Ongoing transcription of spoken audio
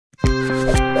Hello,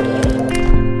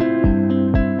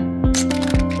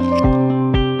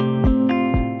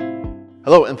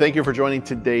 and thank you for joining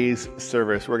today's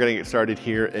service. We're going to get started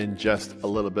here in just a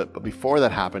little bit, but before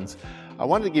that happens, I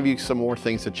wanted to give you some more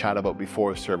things to chat about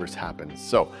before service happens.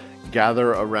 So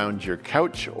gather around your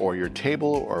couch or your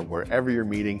table or wherever you're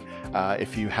meeting.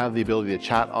 If you have the ability to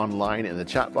chat online in the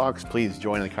chat box, please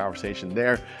join the conversation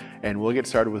there, and we'll get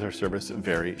started with our service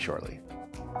very shortly.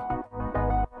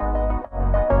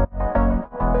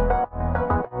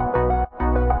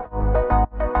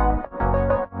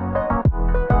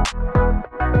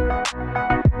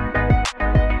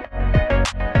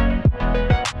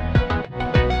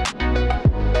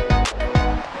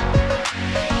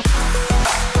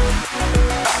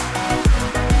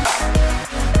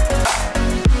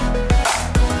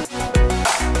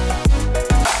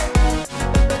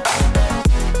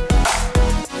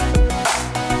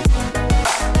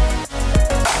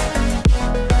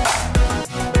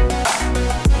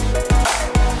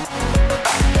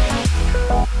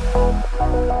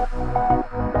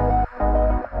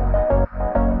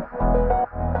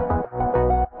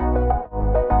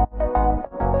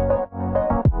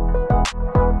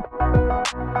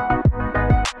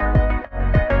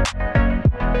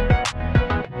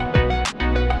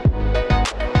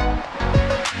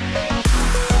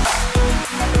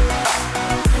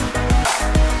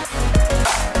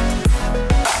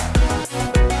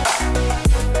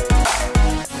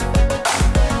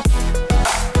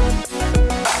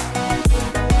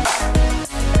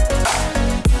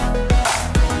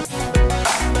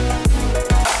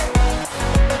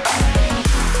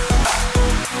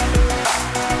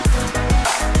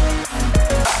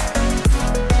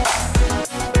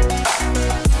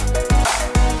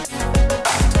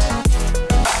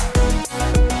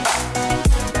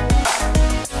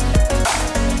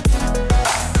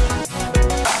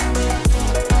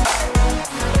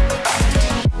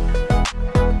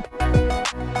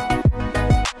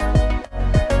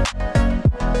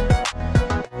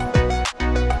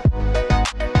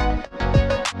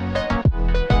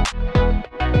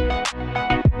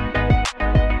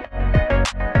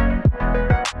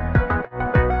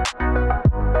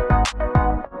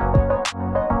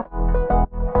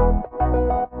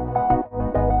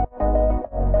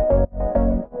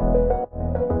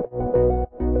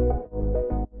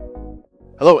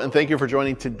 Hello, and thank you for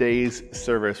joining today's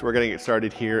service. We're going to get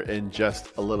started here in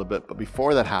just a little bit, but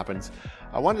before that happens,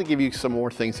 I wanted to give you some more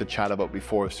things to chat about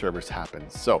before service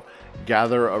happens. So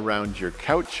gather around your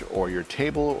couch or your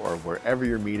table or wherever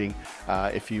you're meeting.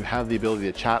 If you have the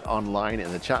ability to chat online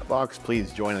in the chat box,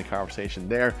 please join the conversation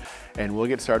there, and we'll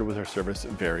get started with our service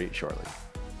very shortly.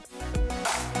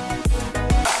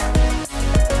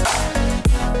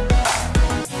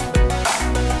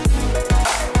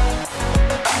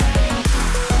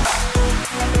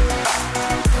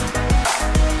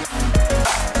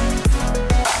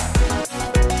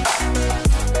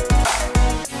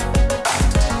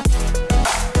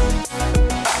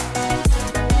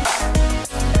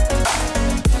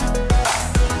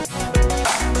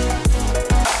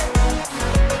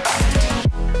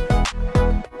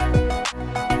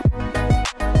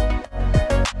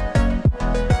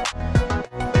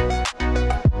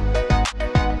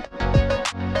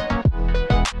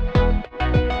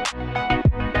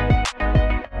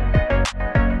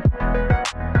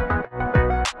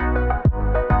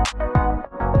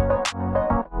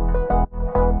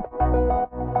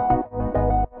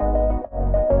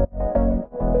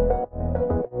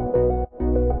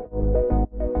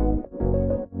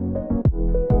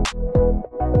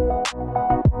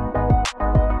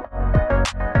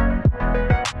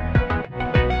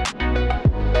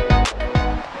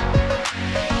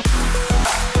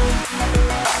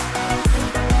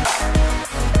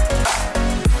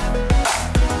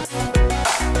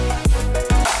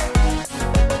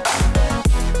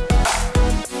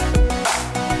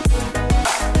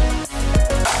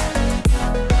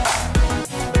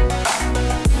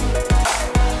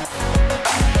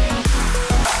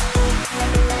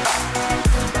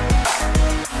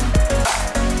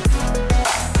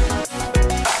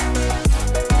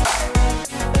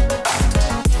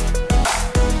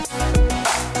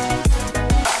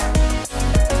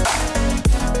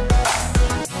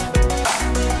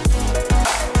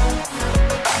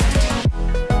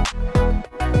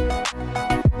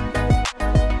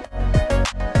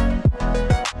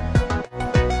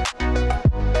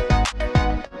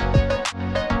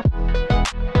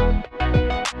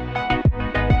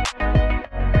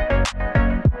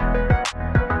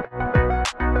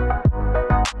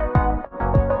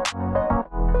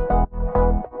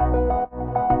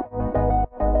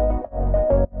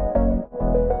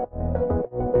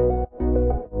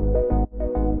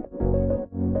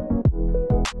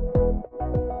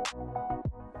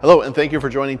 Hello, and thank you for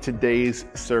joining today's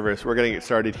service. We're going to get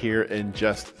started here in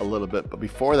just a little bit, but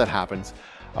before that happens,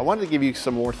 I wanted to give you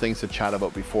some more things to chat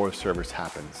about before service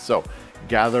happens. So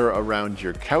gather around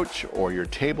your couch or your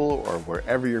table or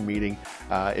wherever you're meeting.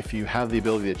 If you have the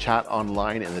ability to chat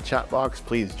online in the chat box,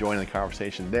 please join the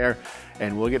conversation there,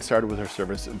 and we'll get started with our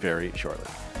service very shortly.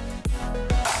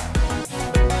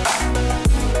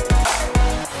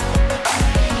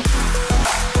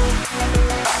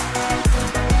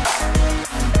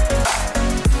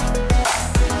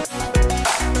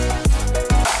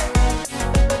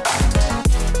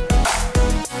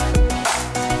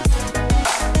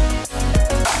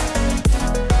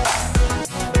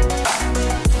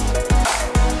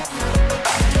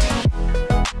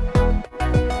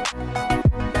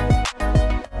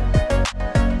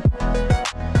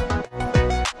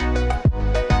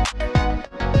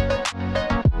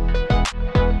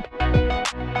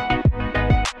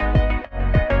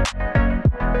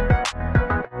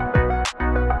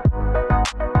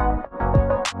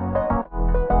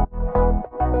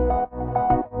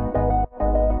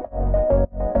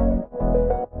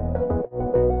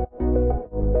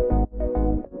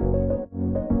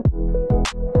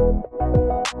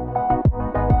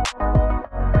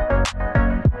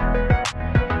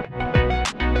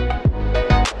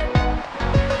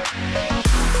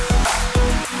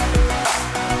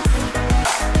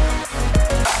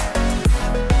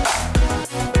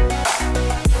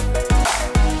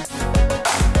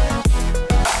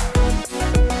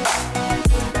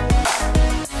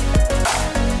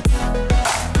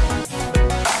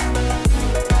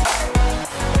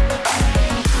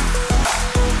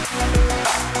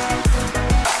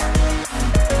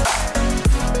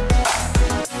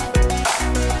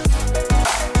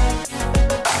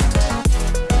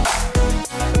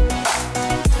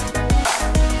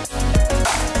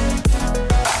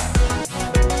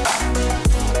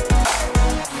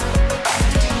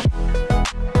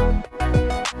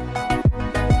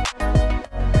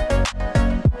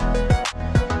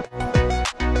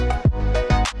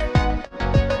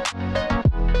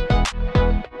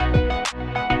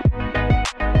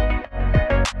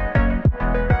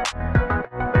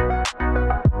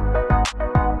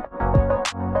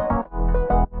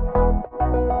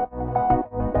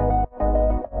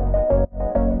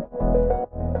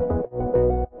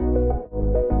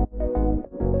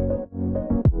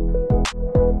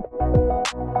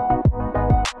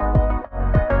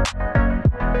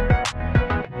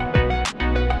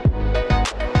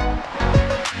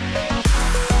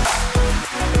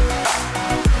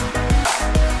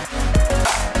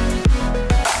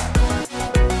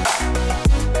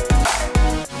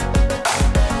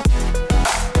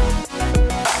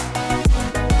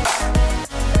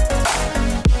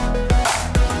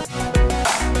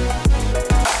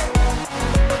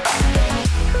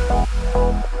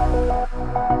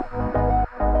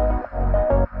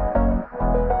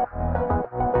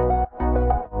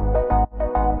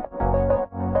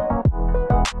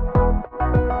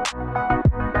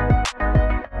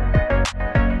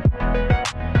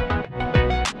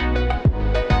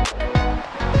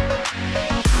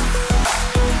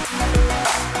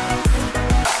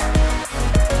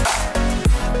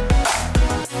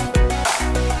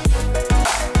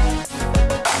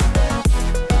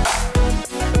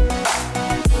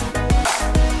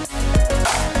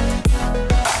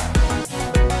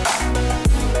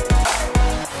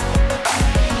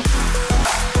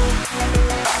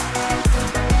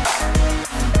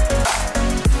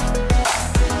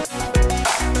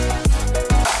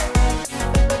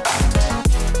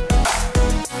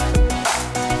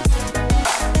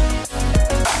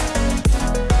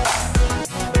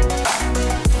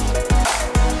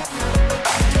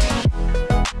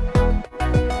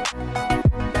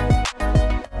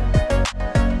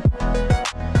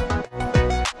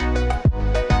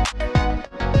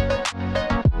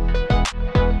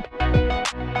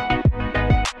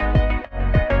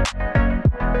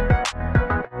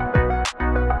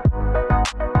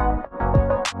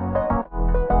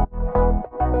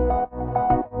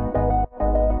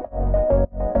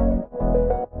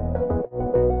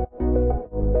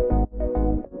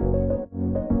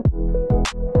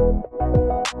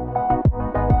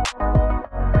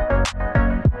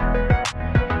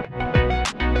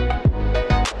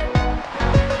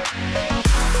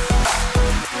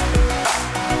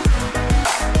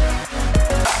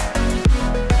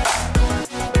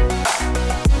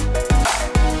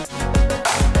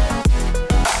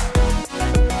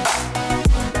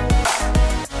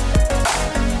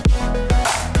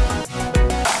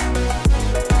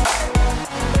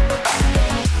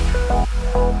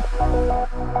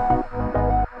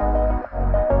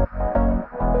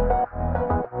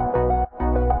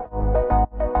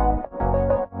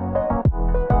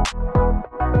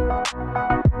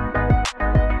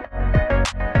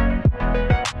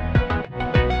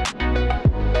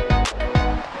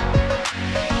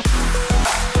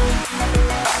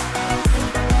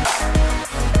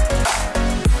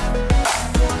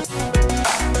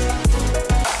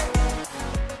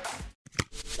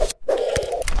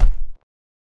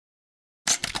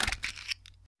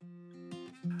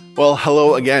 Well,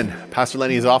 hello again. Pastor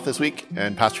Lenny is off this week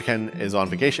and Pastor Ken is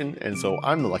on vacation, and so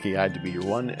I'm the lucky guy to be your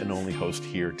one and only host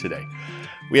here today.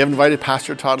 We have invited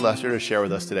Pastor Todd Lester to share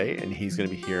with us today, and he's going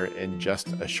to be here in just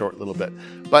a short little bit.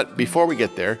 But before we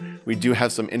get there, we do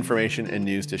have some information and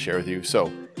news to share with you,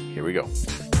 so here we go.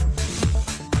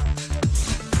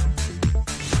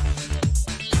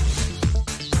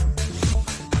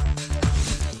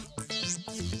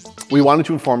 We wanted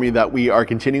to inform you that we are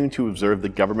continuing to observe the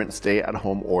government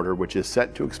stay-at-home order, which is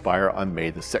set to expire on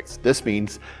May the 6th. This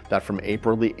means that from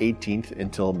April the 18th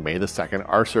until May the 2nd,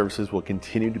 our services will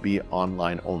continue to be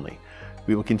online only.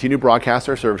 We will continue to broadcast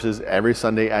our services every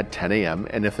Sunday at 10 a.m.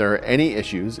 And if there are any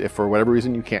issues, if for whatever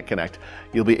reason you can't connect,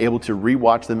 you'll be able to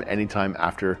re-watch them anytime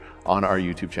after on our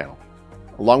YouTube channel.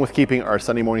 Along with keeping our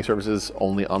Sunday morning services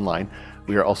only online,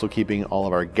 we are also keeping all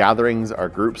of our gatherings, our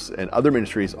groups, and other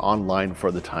ministries online for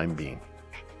the time being.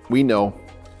 We know,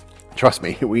 trust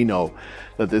me, we know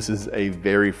that this is a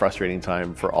very frustrating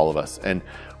time for all of us. And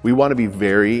we want to be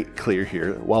very clear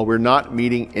here. While we're not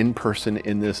meeting in person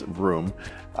in this room,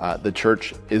 the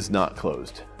church is not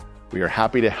closed. We are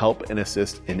happy to help and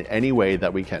assist in any way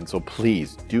that we can. So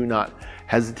please do not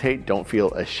hesitate. Don't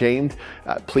feel ashamed.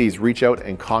 Please reach out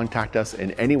and contact us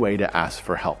in any way to ask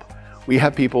for help. We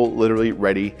have people literally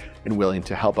ready and willing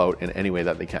to help out in any way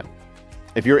that they can.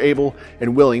 If you're able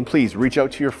and willing, please reach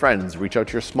out to your friends, reach out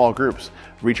to your small groups,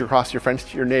 reach across your friends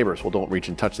to your neighbors. Well, don't reach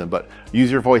and touch them, but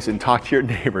use your voice and talk to your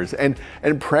neighbors and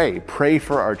pray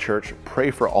for our church, pray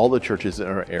for all the churches in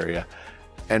our area,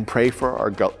 and pray for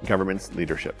our government's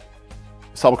leadership.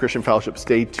 Sauble Christian Fellowship,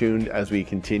 stay tuned as we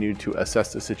continue to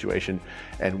assess the situation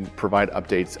and provide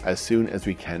updates as soon as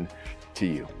we can to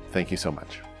you. Thank you so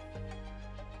much.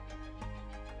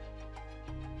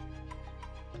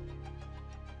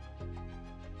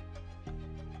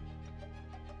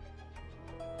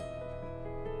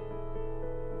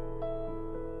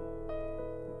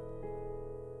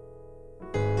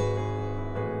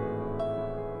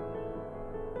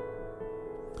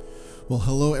 Well,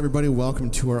 hello everybody. Welcome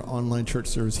to our online church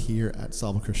service here at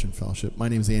Sauble Christian Fellowship. My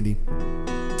name is Andy.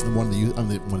 I'm one of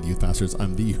the youth pastors.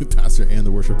 I'm the youth pastor and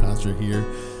the worship pastor here.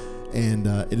 And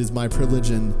it is my privilege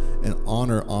and an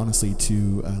honor, honestly,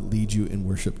 to lead you in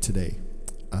worship today.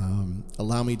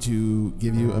 Allow me to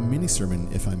give you a mini sermon,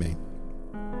 if I may.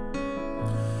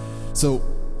 So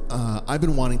I've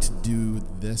been wanting to do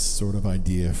this sort of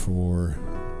idea for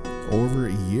over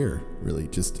a year, really.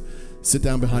 Just sit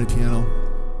down behind a piano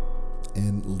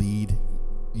and lead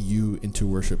you into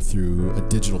worship through a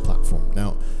digital platform.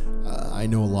 Now, I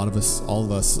know a lot of us, all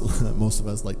of us, most of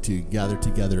us like to gather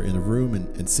together in a room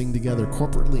and sing together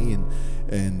corporately,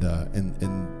 and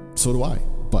so do I.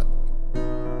 But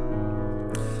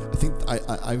I think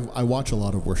I watch a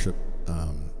lot of worship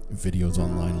videos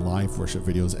online, live worship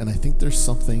videos, and I think there's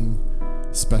something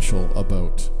special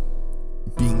about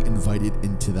being invited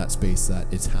into that space that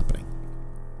it's happening.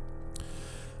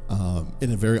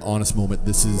 In a very honest moment,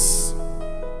 this is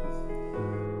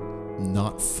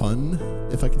not fun,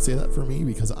 if I can say that for me,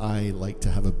 because I like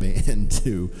to have a band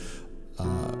to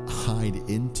hide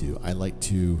into. I like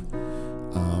to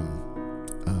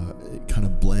kind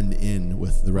of blend in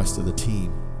with the rest of the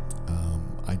team.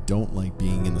 I don't like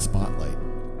being in the spotlight.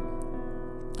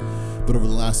 But over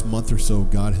the last month or so,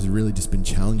 God has really just been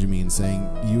challenging me and saying,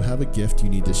 you have a gift, you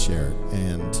need to share it.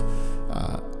 And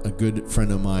a good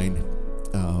friend of mine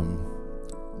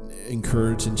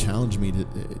encouraged and challenged me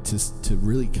to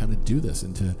really kind of do this,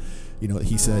 and to,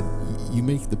 he said, you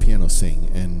make the piano sing,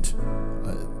 and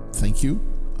thank you.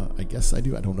 I guess I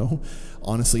do. I don't know.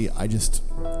 Honestly, I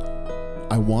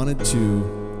wanted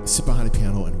to sit behind a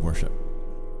piano and worship.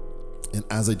 And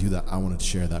as I do that, I wanted to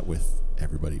share that with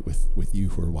everybody, with you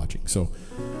who are watching. So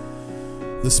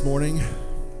this morning,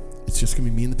 it's just going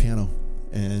to be me and the piano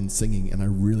and singing, and I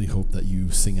really hope that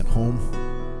you sing at home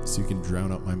so you can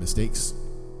drown out my mistakes.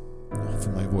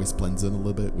 Hopefully my voice blends in a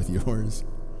little bit with yours.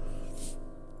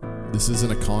 This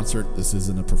isn't a concert. This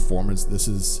isn't a performance. This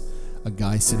is a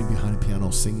guy sitting behind a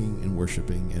piano singing and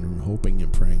worshiping and hoping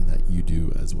and praying that you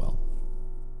do as well.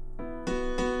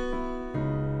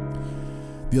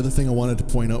 The other thing I wanted to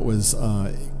point out was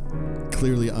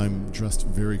clearly I'm dressed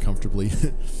very comfortably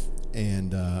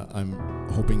and I'm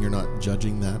hoping you're not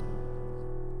judging that.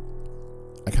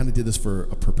 I kind of did this for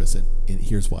a purpose, and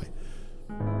here's why.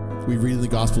 We read in the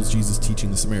Gospels Jesus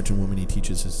teaching the Samaritan woman. He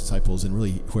teaches his disciples, and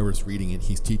really whoever's reading it,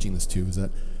 he's teaching this too, is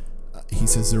that he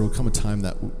says there will come a time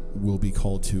that will be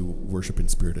called to worship in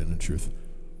spirit and in truth.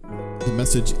 The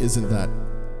message isn't that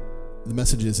the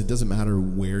message is, it doesn't matter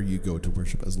where you go to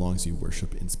worship as long as you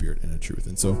worship in spirit and in truth.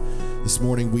 And so this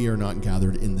morning we are not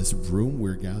gathered in this room.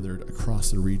 We're gathered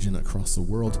across the region, across the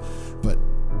world. But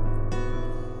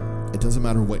it doesn't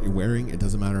matter what you're wearing. It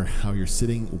doesn't matter how you're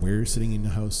sitting, where you're sitting in the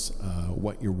house,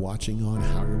 what you're watching on,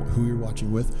 who you're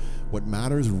watching with. What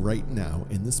matters right now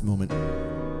in this moment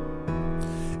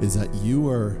is that you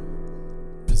are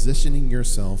positioning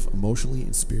yourself emotionally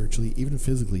and spiritually, even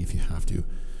physically if you have to,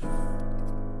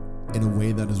 in a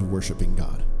way that is worshiping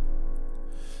God.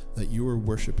 That you are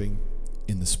worshiping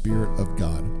in the Spirit of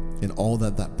God and all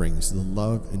that that brings, the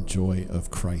love and joy of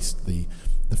Christ, the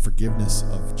forgiveness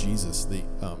of Jesus, the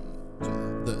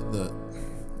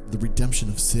redemption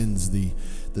of sins, the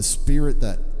Spirit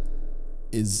that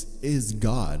is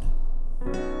God,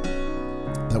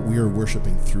 that we are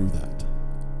worshiping through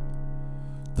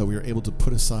that we are able to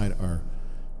put aside our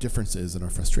differences and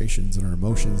our frustrations and our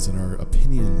emotions and our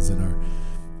opinions and our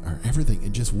everything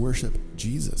and just worship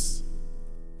Jesus.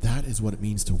 That is what it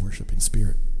means to worship in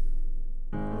spirit.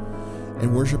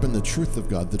 And worship in the truth of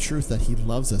God, the truth that He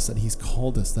loves us, that He's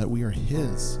called us, that we are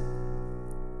His.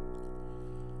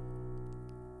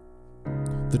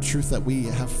 The truth that we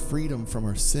have freedom from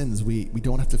our sins. We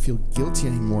don't have to feel guilty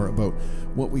anymore about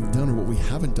what we've done or what we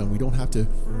haven't done. We don't have to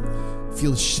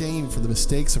feel shame for the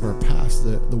mistakes of our past,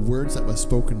 the words that were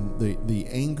spoken, the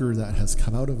anger that has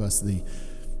come out of us, the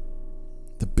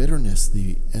bitterness,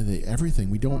 the everything.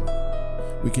 We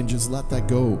can just let that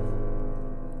go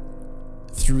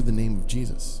through the name of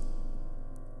Jesus.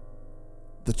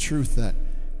 The truth that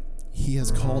He has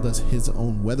called us His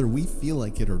own, whether we feel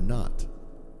like it or not.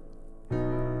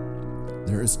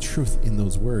 There is truth in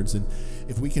those words. And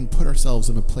if we can put ourselves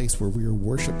in a place where we are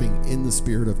worshiping in the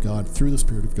Spirit of God, through the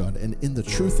Spirit of God, and in the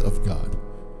truth of God,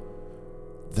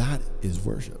 that is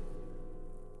worship.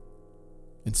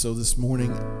 And so this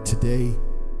morning, today,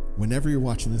 whenever you're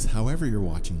watching this, however you're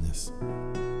watching this,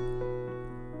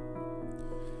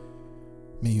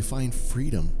 may you find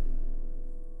freedom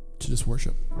to just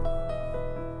worship.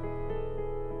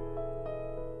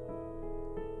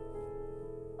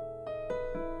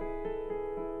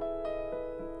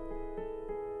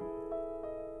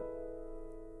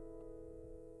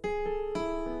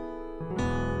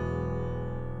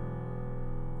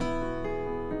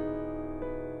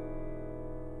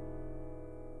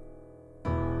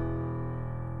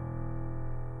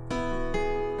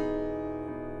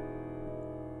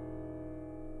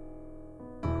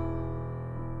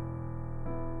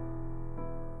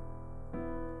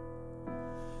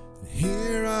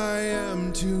 Here I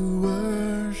am to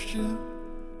worship,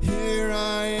 here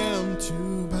I am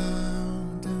to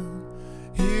bow down,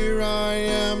 here I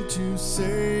am to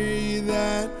say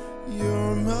that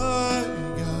you're my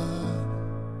God.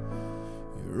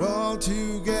 You're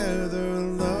altogether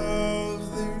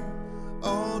lovely,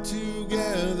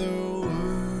 altogether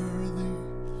worthy,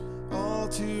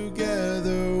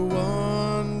 altogether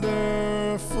wonderful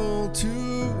to me.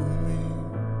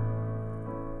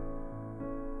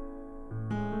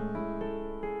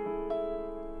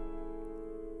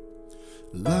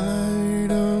 Light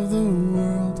of the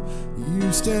world,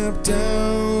 you step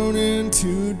down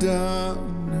into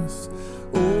darkness.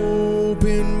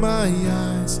 Open my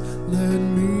eyes, let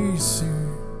me see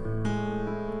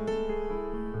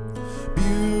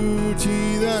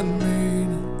beauty that made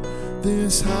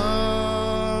this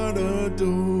heart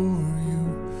adore you.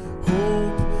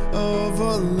 Hope of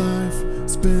a life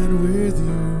spent with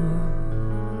you.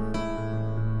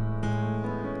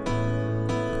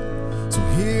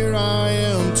 Here I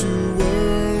am to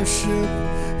worship,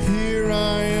 here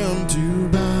I am to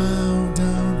bow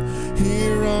down,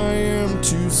 here I am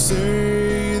to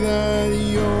say that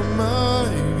you're my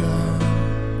God.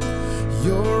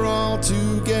 You're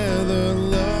altogether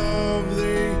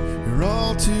lovely, you're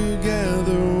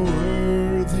altogether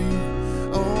worthy,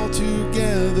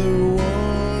 altogether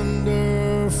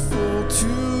wonderful to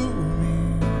me.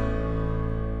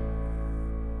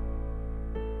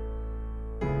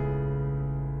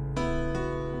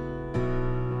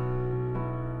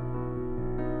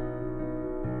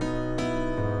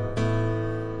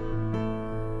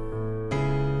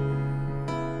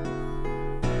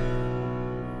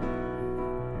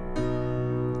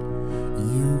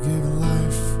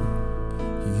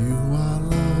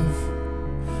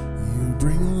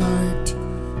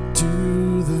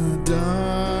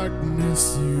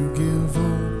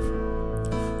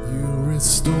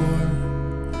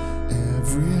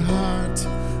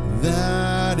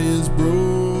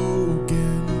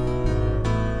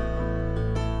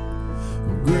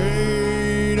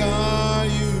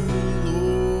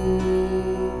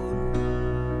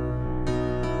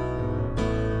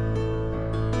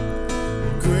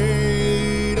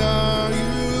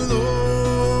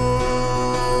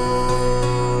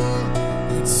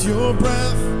 your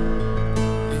breath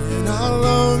in our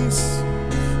lungs.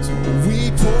 So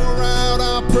we pour out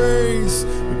our praise.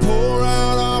 We pour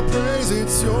out our praise.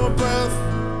 It's your breath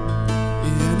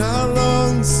in our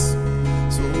lungs.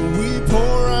 So we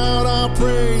pour out our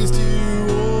praise to you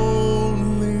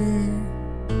only.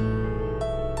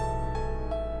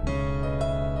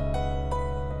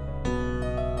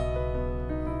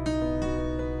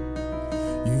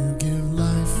 You give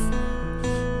life.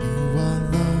 You are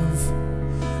love.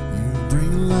 You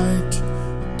bring light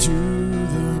to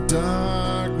the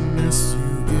darkness.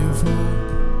 You give hope.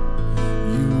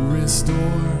 You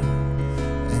restore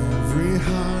every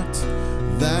heart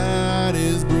that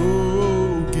is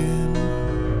broken.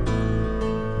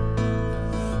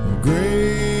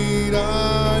 Great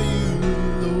are you,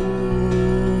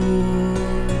 Lord.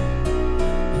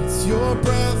 It's your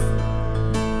breath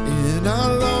in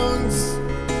our lungs.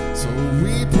 So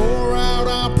we pour out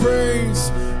our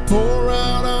praise, pour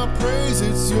out our praise.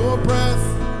 It's your breath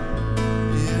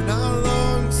in our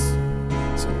lungs.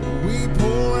 So we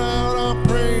pour out our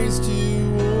praise to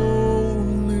you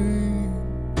only.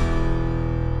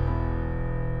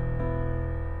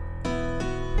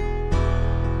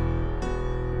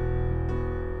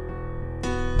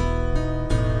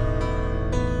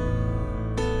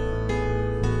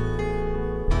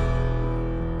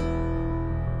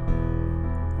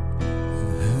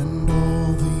 And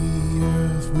all the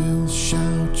earth will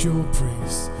shout your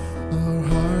praise. Our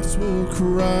hearts will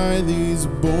cry, these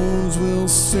bones will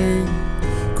sing.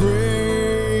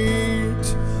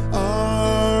 Great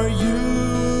are you,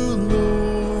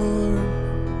 Lord.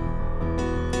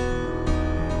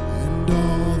 And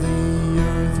all the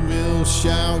earth will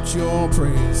shout your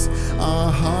praise.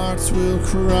 Our hearts will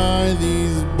cry,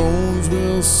 these bones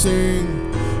will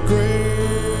sing.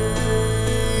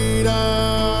 Great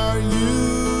are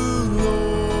you,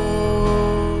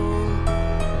 Lord.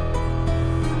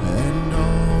 And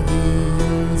all the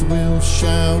earth will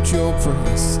shout your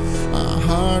praise. Our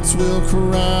hearts will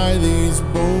cry, these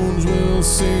bones will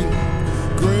sing.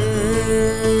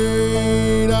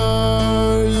 Great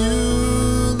are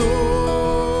you,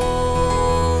 Lord.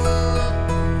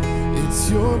 It's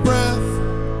your breath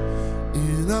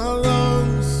in our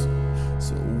lungs.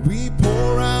 So we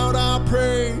pour out our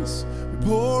praise. We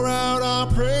pour out our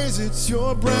praise. It's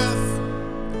your breath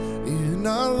in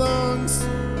our lungs.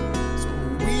 So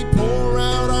we pour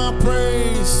out our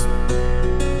praise.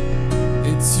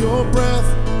 It's your breath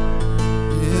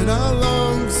in our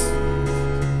lungs.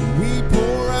 We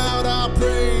pour out our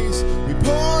praise. We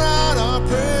pour out our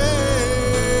praise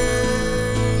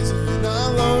in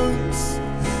our lungs.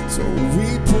 So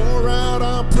we pour out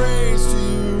our praise to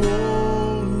you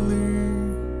only.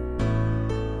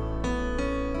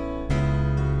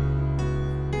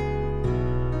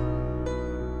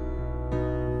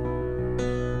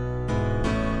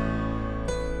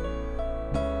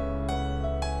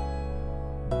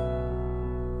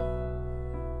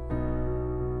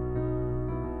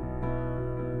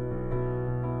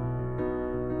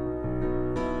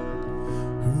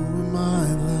 Who am I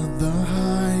that the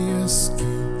highest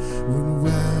King would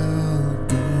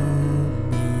welcome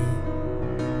me?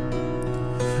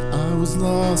 I was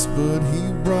lost, but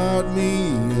he brought me,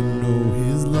 and oh,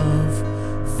 his love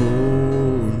for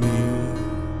me.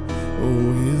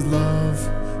 Oh, his love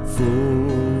for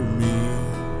me.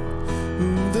 Who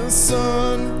the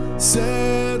Son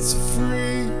sets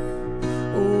free,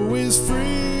 oh, is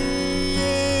free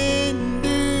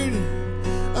indeed.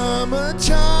 I'm a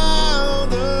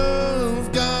child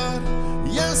of God,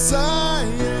 yes I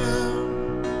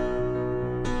am.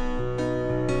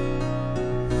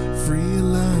 Free at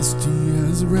last, he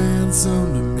has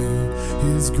ransomed me.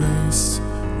 His grace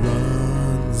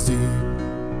runs deep.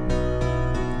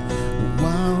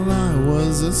 While I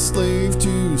was a slave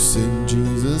to sin,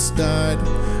 Jesus died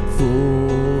for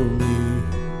me.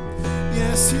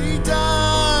 Yes, he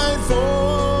died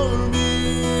for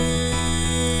me.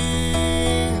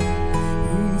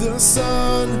 Whom the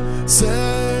Son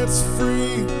sets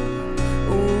free,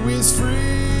 oh, is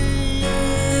free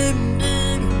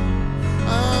indeed.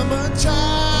 I'm a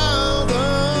child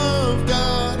of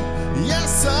God,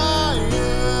 yes I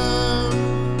am.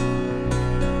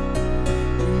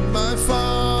 In my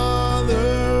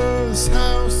Father's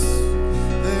house,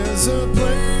 there's a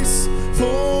place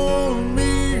for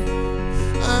me.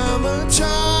 I'm a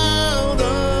child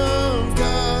of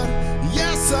God,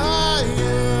 yes I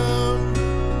am.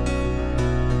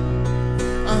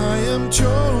 I am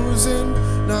chosen,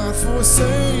 not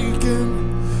forsaken.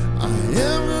 I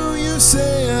am who you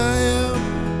say I am.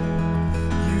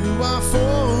 You are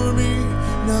for me,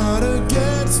 not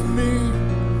against me.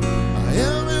 I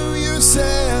am who you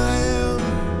say I am.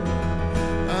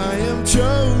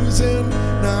 chosen,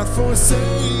 not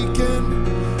forsaken.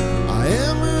 I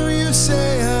am who you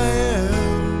say I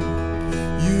am.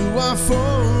 You are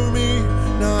for me,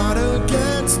 not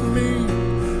against me.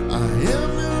 I am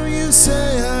who you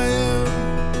say I am.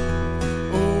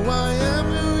 Oh, I am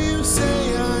who you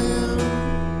say I am.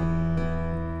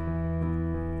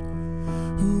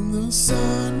 Whom the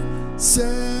Son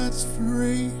sets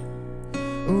free,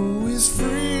 oh, is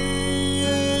free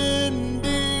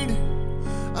indeed.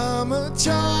 I'm a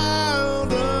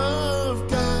child of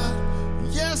God,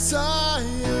 yes I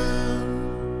am.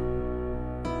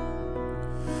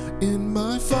 In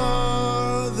my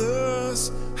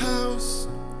Father's house,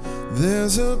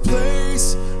 there's a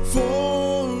place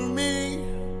for me.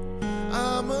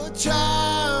 I'm a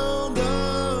child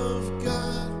of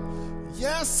God,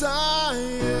 yes I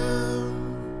am.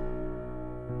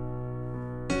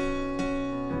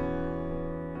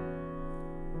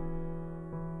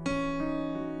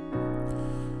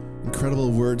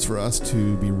 Incredible words for us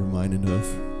to be reminded of,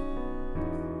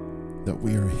 that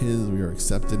we are His, we are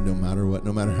accepted no matter what,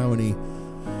 no matter how many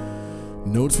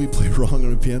notes we play wrong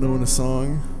on a piano in a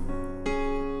song,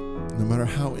 no matter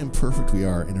how imperfect we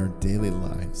are in our daily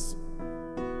lives,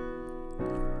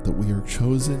 that we are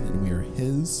chosen and we are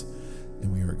His,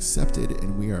 and we are accepted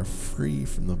and we are free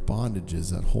from the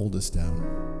bondages that hold us down.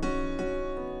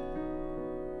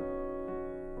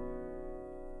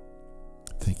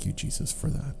 Thank you, Jesus, for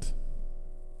that.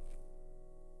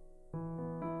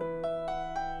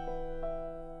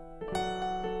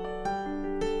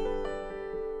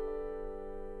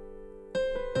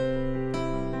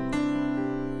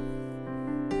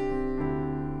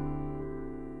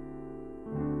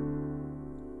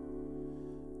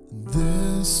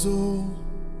 This soul,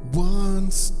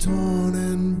 once torn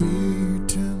and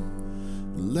beaten,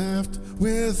 left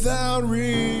without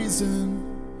reason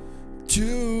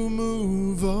to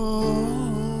move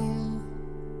on.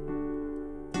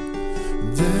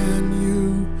 Then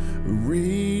you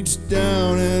reached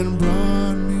down and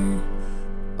brought me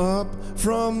up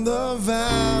from the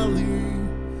valley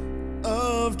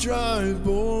of dry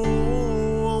bones.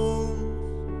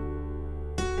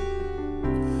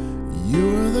 You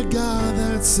are the God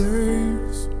that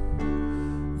saves.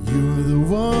 You are the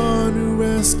one who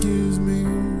rescues me.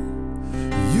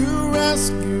 You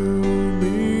rescue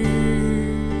me.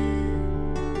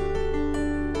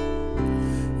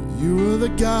 You are the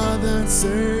God that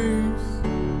saves,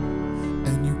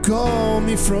 and you call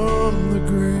me from the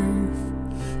grave.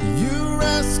 You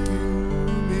rescue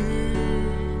me.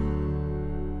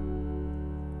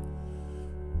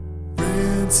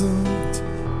 Ransomed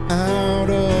out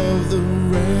of the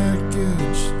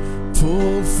wreckage,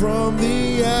 pulled from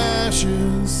the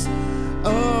ashes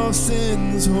of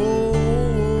sin's hold.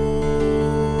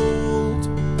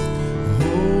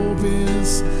 Hope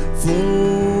is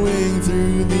flowing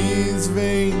through these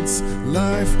veins,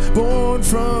 life born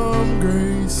from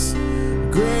grace,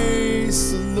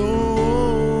 grace alone.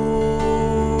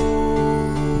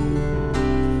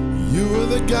 You are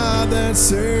the God that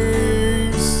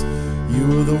saves.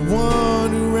 You are the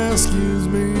one who rescues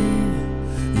me.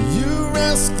 You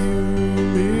rescue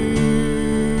me.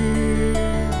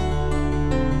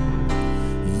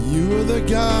 You are the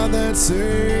God that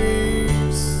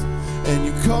saves, and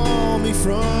you call me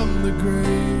from the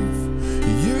grave.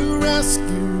 You rescue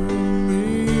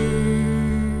me.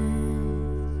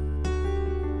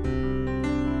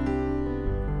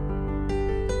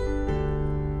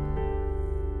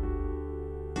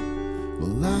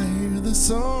 Well, I hear the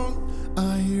song.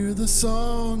 I hear the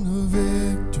song of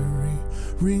victory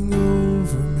ring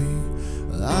over me.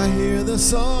 I hear the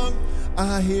song.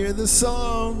 I hear the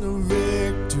song of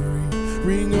victory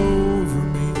ring over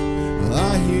me.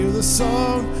 I hear the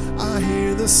song. I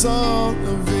hear the song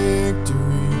of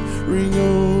victory ring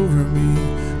over me.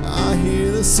 I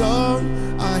hear the song.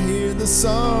 I hear the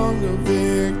song of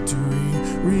victory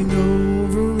ring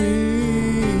over me.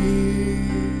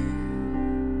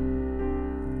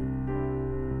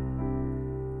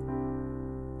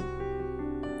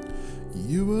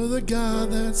 You are the God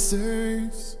that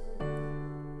saves.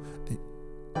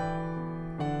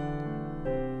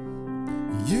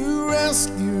 You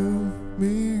rescue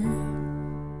me.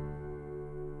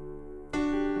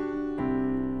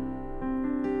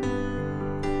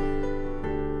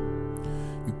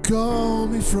 You call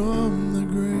me from the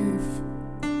grave.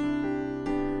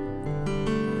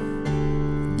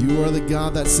 You are the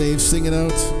God that saves. Sing it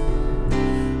out.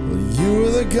 You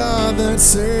are the God that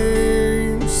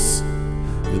saves.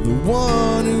 You're the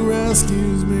one who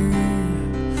rescues me.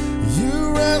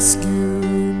 You rescue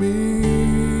me.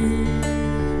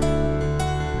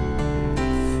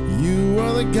 You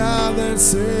are the God that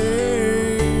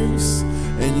saves.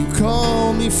 you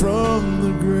call me from the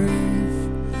grave.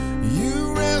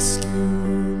 You rescue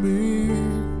me.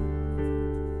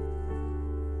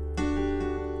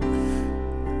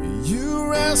 You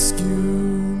rescue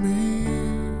me.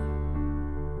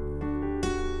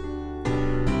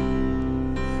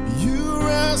 You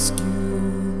rescue me.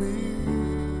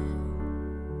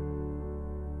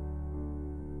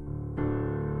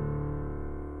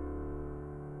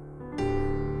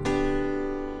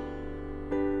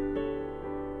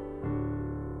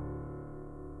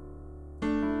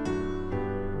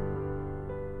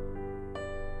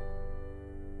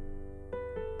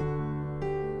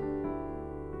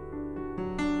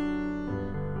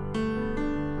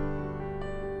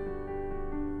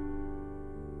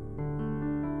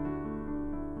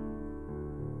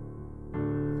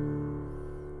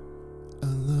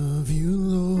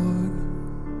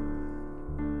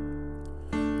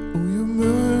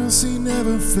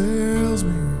 Never fails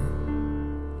me,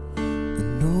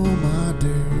 and all my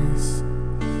days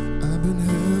I've been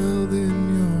held in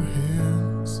your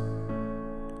hands.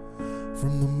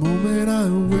 From the moment I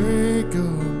wake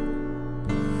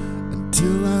up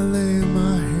until I lay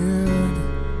my head,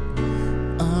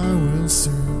 I will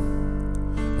sing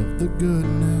of the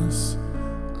goodness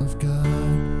of God.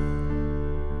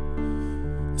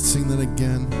 Sing that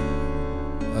again.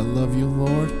 I love you,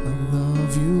 Lord. I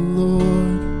love you,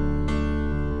 Lord.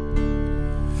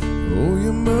 Oh,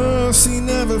 your mercy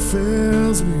never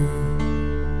fails me.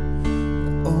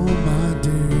 All my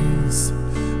days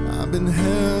I've been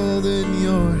held in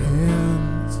your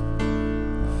hands.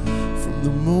 From the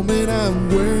moment I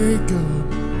wake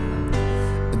up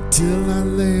until I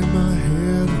lay my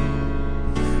head,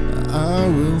 I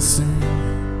will sing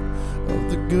of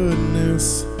the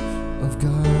goodness of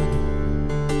God.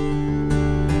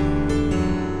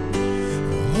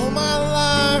 All my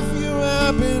life you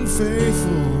have been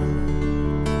faithful.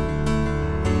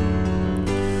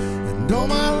 All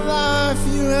my life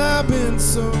you have been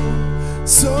so,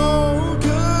 so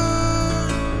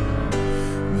good.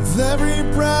 With every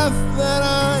breath that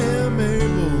I am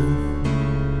able,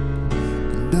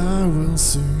 and I will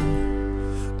sing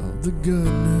of the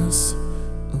goodness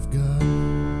of God.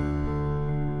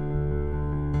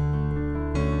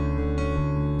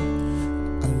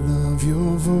 I love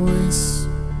your voice.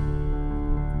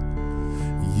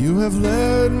 You have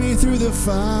led me through the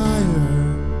fire.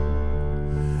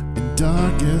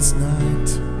 Darkest night,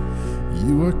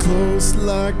 you are close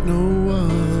like no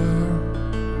other.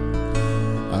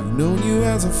 I've known you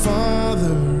as a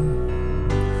father,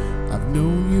 I've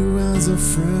known you as a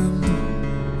friend,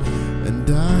 and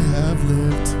I have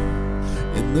lived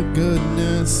in the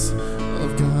goodness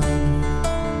of God.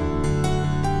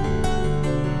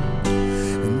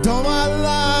 And all my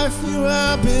life you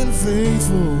have been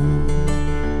faithful.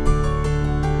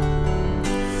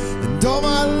 And all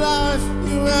my life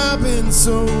you have been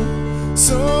so,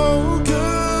 so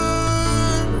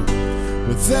good.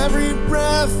 With every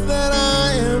breath that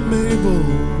I am able,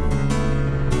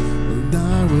 and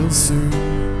I will sing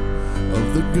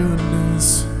of the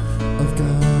goodness of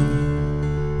God.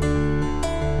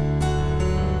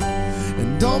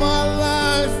 And all my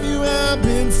life you have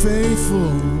been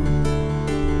faithful.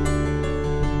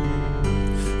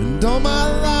 And all my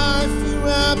life you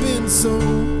have been so,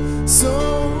 so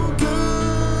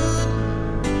good.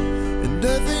 And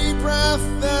every breath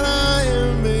that I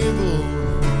am able,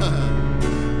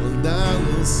 and I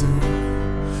will sing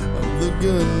of the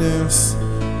goodness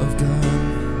of God.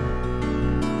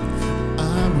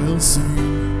 I will sing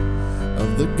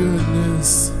of the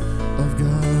goodness of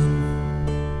God.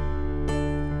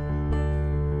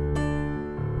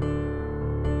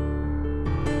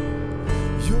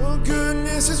 Your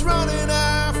goodness is running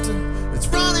after, it's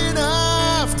running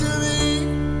after me.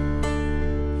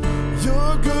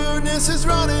 Your goodness is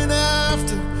running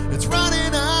after, it's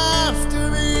running after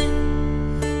me.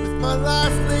 With my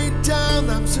life laid down,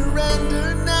 I'm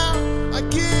surrendered now. I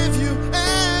give you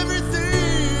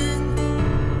everything.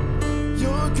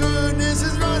 Your goodness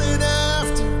is running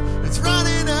after, it's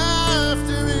running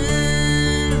after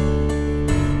me.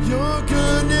 Your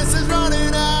goodness is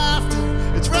running after,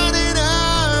 it's running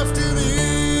after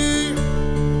me.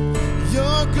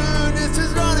 Your goodness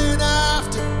is running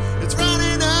after, it's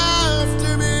running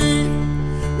after me.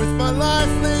 With my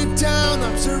life laid down,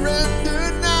 I'm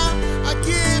surrendered now. I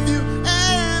give you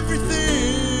everything.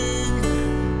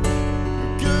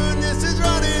 Your goodness is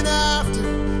running after,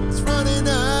 it's running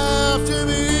after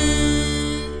me.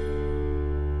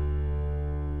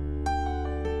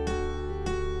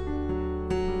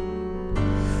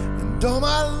 And all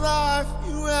my life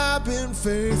you have been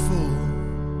faithful.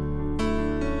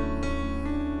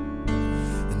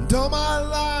 And And all my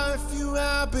life you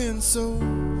have been so,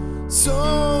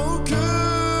 so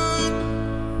good.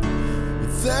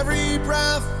 With every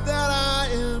breath that I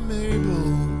am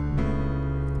able,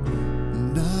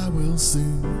 and I will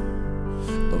sing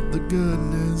of the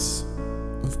goodness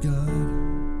of God.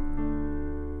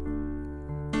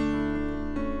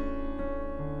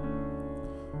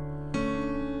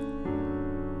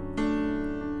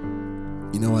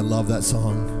 You know, I love that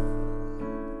song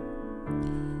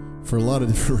for a lot of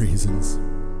different reasons.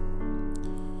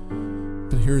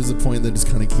 But here's the point that just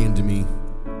kind of came to me,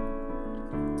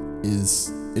 is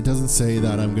it doesn't say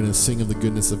that I'm going to sing of the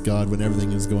goodness of God when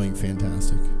everything is going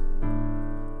fantastic.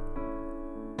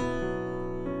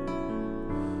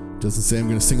 It doesn't say I'm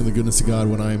going to sing of the goodness of God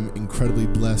when I'm incredibly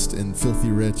blessed and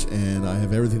filthy rich and I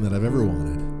have everything that I've ever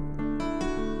wanted.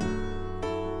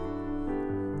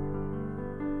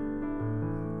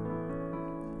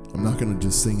 I'm not going to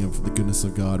just sing of the goodness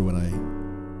of God when I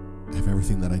have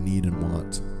everything that I need and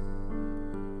want.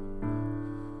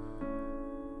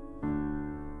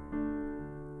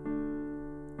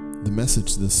 The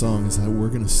message to this song is that I'm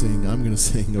going to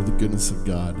sing of the goodness of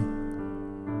God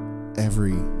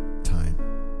every time,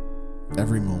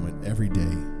 every moment, every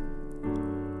day.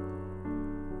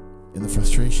 In the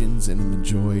frustrations and in the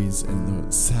joys and in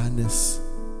the sadness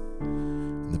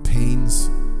and the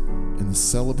pains and the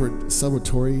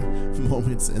celebratory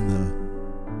moments and the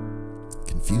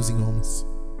confusing moments.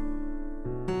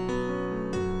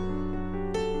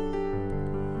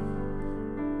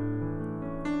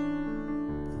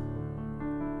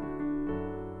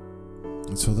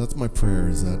 And so that's my prayer,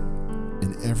 is that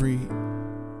in every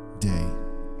day,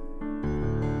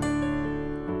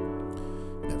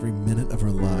 every minute of our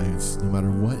lives, no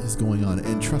matter what is going on,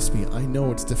 and trust me, I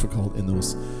know it's difficult in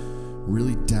those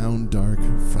really down, dark,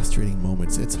 frustrating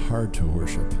moments. It's hard to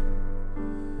worship.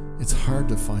 It's hard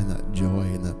to find that joy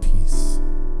and that peace.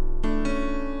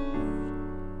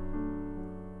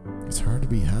 It's hard to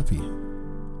be happy.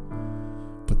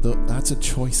 But that's a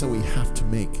choice that we have to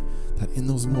make, that in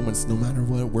those moments, no matter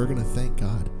what, we're going to thank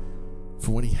God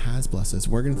for what he has blessed us.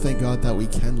 We're going to thank God that we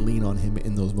can lean on him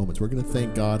in those moments. We're going to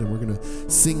thank God, and we're going to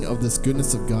sing of this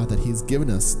goodness of God that he's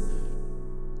given us,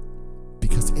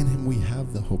 because in him we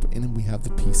have the hope, in him we have the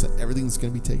peace, that everything's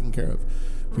going to be taken care of.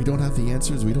 We don't have the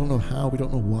answers, we don't know how, we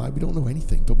don't know why, we don't know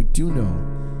anything, but we do know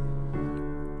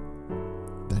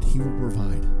that he will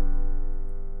provide.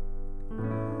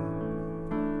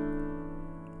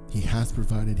 He has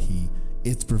provided, he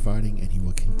is providing, and he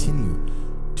will continue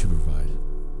to provide.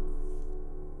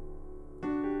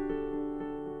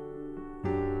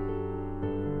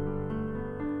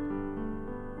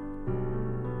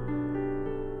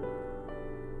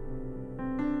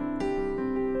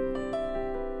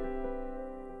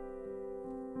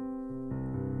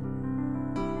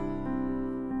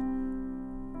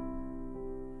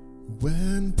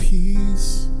 When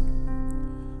peace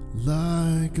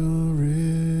like a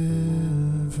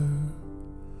river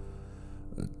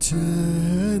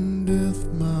attendeth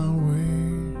my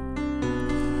way,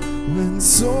 when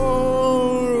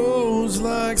sorrows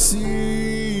like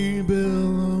sea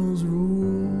billows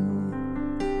roll,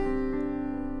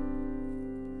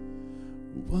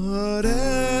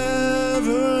 whatever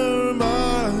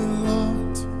my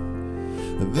lot,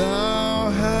 thou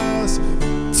hast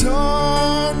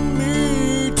taught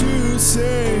me to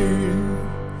say,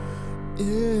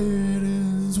 it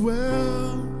is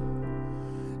well,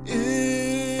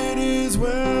 it is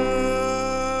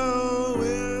well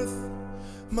with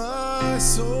my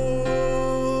soul.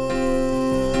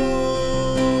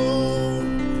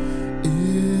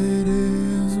 It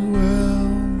is well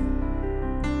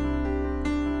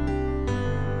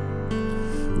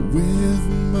with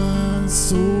my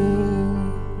soul.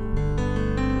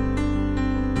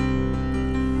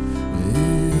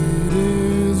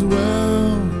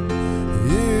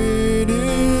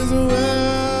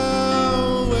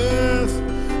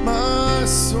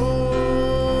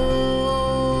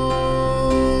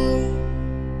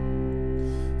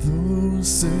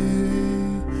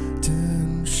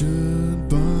 Satan should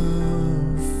buffet,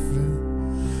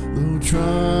 though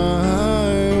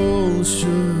trials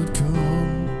should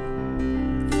come,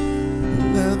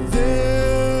 that they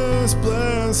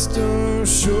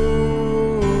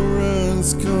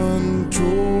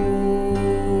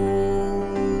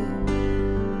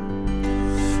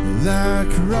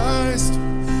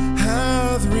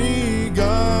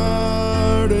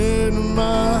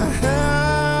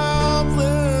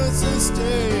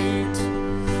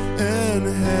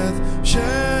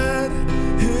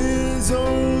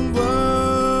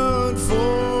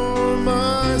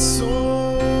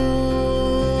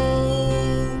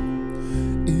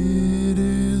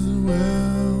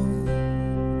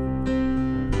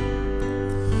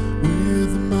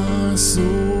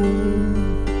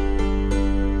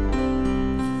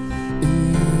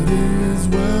is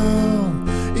well,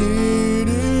 it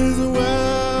is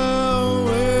well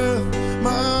with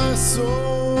my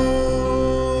soul.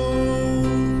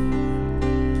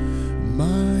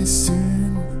 My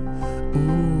sin,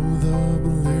 oh, the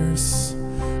bliss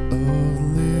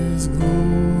of this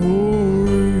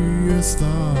glorious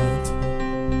thought.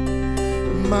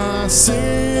 My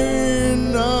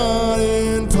sin, not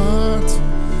in part,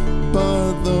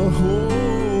 but the whole,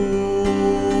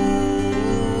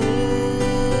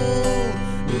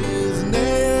 is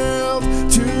nailed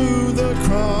to the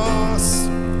cross,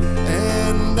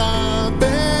 and I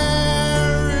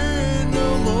bear it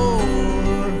no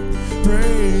more.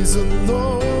 Praise the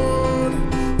Lord,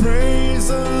 praise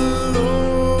the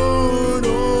Lord,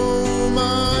 oh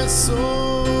my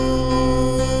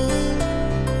soul.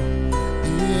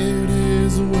 It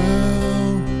is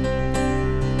well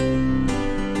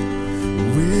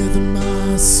with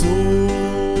my soul.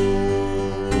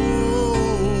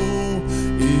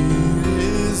 It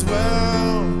is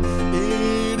well,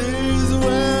 it is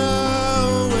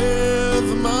well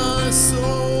with my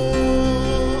soul.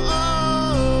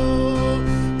 Oh,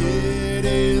 it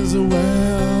is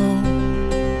well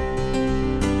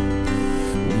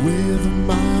with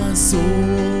my soul.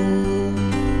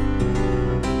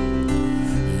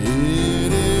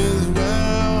 It is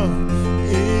well,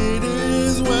 it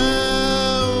is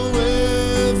well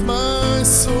with my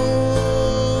soul.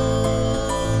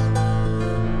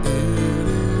 It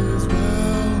is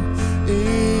well,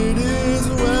 it is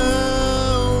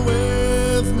well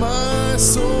with my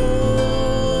soul.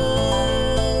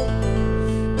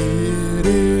 It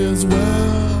is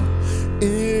well,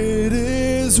 it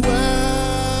is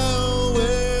well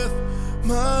with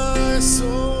my soul.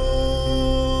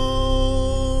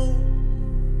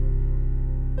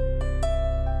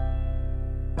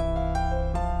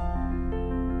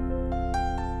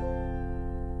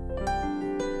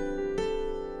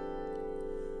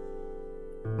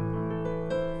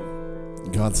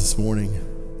 God, this morning,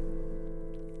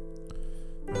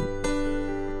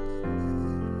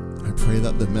 I pray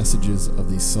that the messages of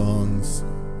these songs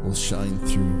will shine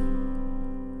through.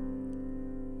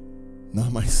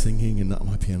 Not my singing and not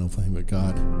my piano playing, but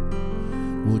God,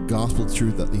 will the gospel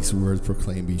truth that these words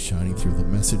proclaim be shining through, the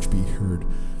message be heard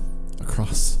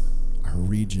across our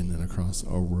region and across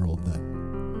our world, that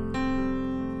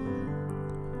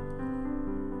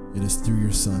it is through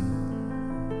your Son.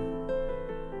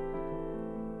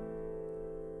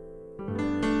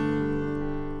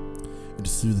 It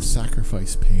is through the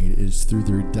sacrifice paid, it is through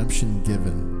the redemption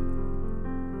given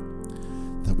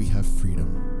that we have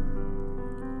freedom.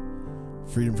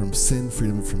 Freedom from sin,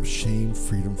 freedom from shame,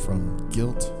 freedom from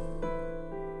guilt.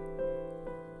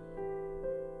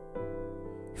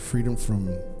 Freedom from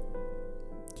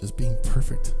just being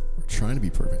perfect or trying to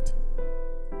be perfect.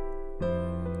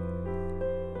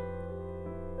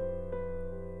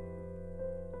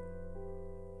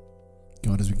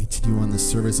 God, as we continue on this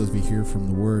service, as we hear from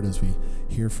the Word, as we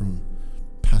hear from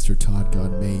Pastor Todd,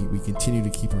 God, may we continue to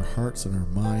keep our hearts and our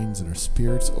minds and our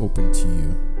spirits open to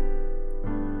you.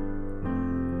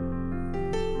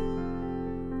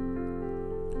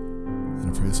 And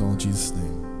I pray this all in Jesus'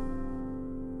 name.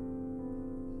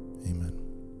 Amen.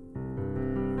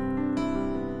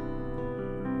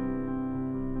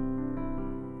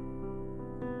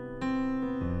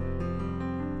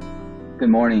 Good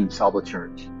morning, Sauble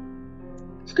Church.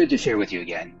 It's good to share with you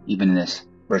again, even in this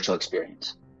virtual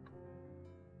experience.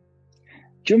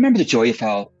 Do you remember the joy you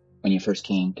felt when you first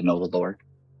came to know the Lord?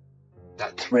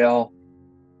 That thrill,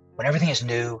 when everything is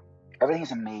new, everything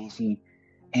is amazing,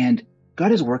 and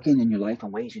God is working in your life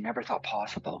in ways you never thought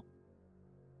possible.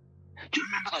 Do you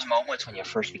remember those moments when you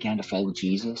first began to follow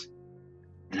Jesus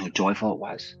and how joyful it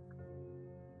was?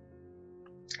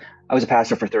 I was a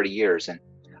pastor for 30 years, and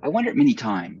I wondered many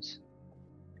times,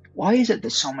 why is it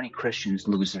that so many Christians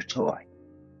lose their joy?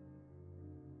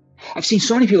 I've seen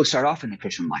so many people start off in the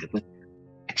Christian life with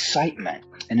excitement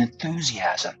and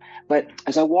enthusiasm, but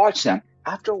as I watch them,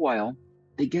 after a while,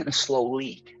 they get a slow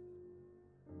leak.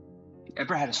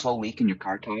 Ever had a slow leak in your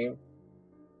car tire?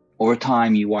 Over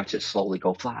time, you watch it slowly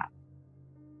go flat.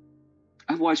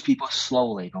 I've watched people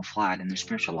slowly go flat in their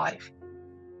spiritual life.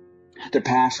 Their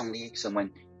passion leaks, and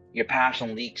when your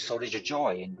passion leaks, so does your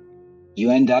joy, and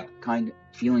you end up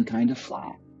feeling kind of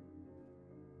flat.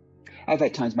 I've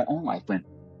had times in my own life when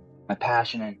my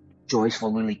passion and joy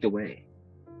slowly leaked away.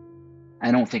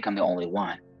 I don't think I'm the only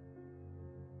one.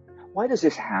 Why does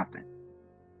this happen?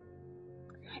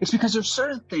 It's because there's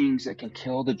certain things that can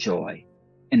kill the joy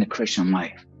in the Christian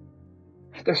life.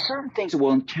 There's certain things that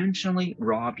will intentionally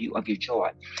rob you of your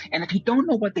joy. And if you don't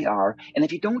know what they are, and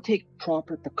if you don't take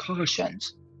proper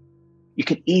precautions, You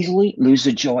can easily lose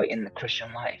the joy in the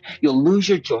Christian life. You'll lose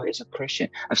your joy as a Christian.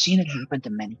 I've seen it happen to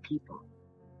many people.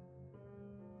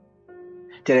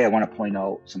 Today, I want to point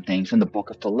out some things from the book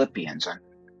of Philippians on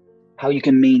how you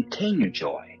can maintain your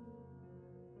joy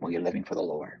while you're living for the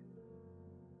Lord.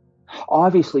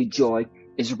 Obviously, joy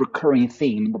is a recurring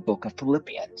theme in the book of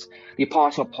Philippians. The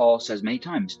Apostle Paul says many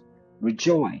times,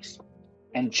 rejoice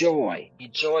and joy, be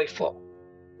joyful.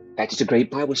 In fact, it's a great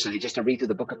Bible study just to read through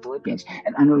the book of Philippians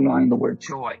and underline the word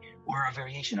joy or a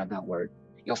variation of that word.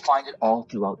 You'll find it all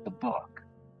throughout the book.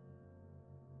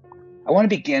 I want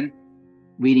to begin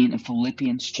reading in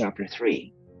Philippians chapter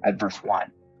 3 at verse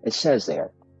 1. It says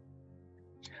there,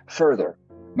 further,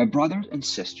 my brothers and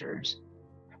sisters,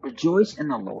 rejoice in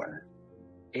the Lord.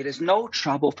 It is no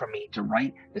trouble for me to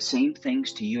write the same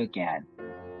things to you again,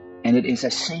 and it is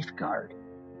a safeguard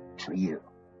for you.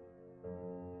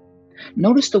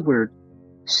 Notice the word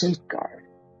safeguard.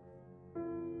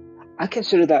 I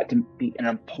consider that to be an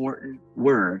important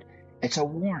word. It's a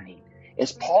warning.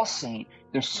 As Paul's saying,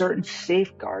 there's certain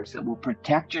safeguards that will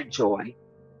protect your joy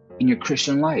in your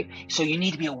Christian life. So you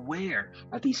need to be aware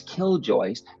of these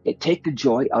killjoys that take the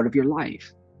joy out of your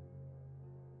life.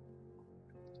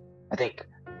 I think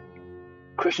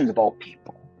Christians of all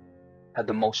people have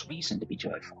the most reason to be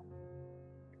joyful,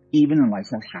 even in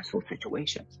life's most stressful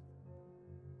situations.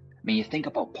 I mean, you think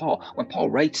about Paul. When Paul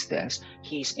writes this,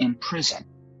 he's in prison.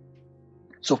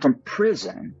 So from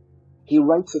prison, he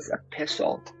writes this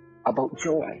epistle about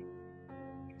joy.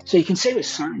 So you can say with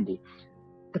certainty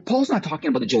that Paul's not talking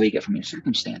about the joy you get from your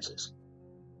circumstances.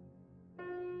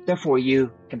 Therefore,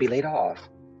 you can be laid off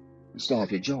and still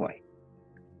have your joy.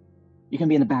 You can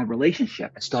be in a bad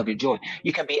relationship and still have your joy.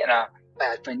 You can be in a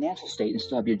bad financial state and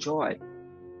still have your joy.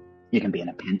 You can be in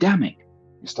a pandemic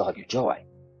and still have your joy.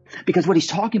 Because what he's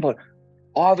talking about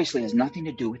obviously has nothing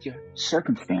to do with your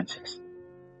circumstances.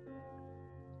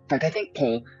 In fact, I think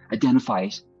Paul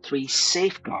identifies 3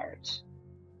 safeguards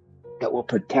that will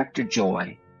protect your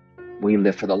joy when you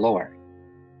live for the Lord.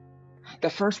 The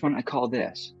first one I call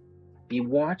this, be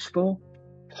watchful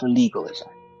for legalism.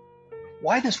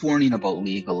 Why this warning about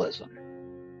legalism?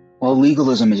 Well,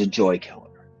 legalism is a joy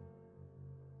killer.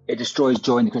 It destroys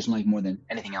joy in the Christian life more than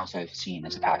anything else I've seen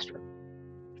as a pastor.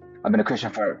 I've been a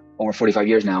Christian for over 45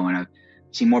 years now, and I've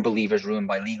seen more believers ruined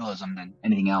by legalism than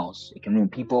anything else. It can ruin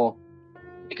people,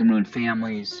 it can ruin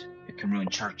families, it can ruin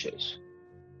churches.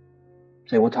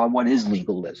 Say, well, Todd, what is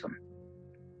legalism?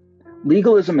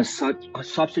 Legalism is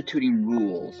substituting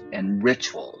rules and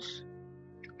rituals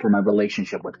for my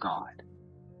relationship with God.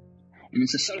 And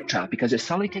it's a subtle trap because it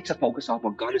subtly takes a focus off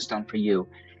what God has done for you,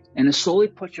 and it slowly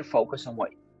puts your focus on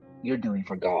what you're doing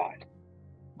for God.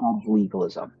 That's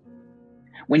legalism.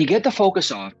 When you get the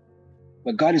focus off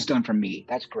what God has done for me,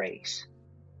 that's grace.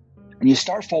 And you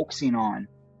start focusing on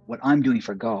what I'm doing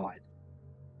for God,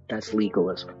 that's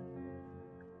legalism.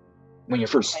 When you're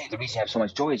first saved, the reason you have so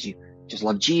much joy is you just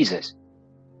love Jesus.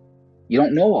 You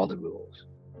don't know all the rules.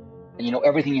 And you know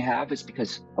everything you have is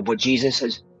because of what Jesus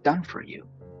has done for you.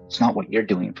 It's not what you're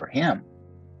doing for him.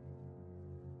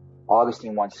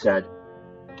 Augustine once said,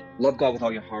 love God with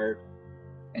all your heart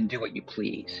and do what you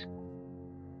please.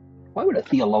 Why would a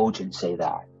theologian say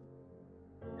that?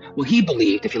 Well, he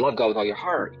believed if you love God with all your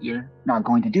heart, you're not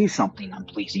going to do something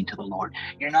unpleasing to the Lord.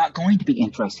 You're not going to be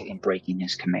interested in breaking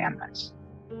his commandments.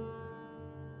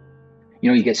 You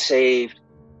know, you get saved,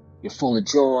 you're full of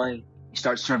joy, you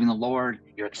start serving the Lord,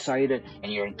 you're excited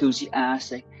and you're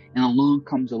enthusiastic, and along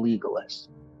comes a legalist.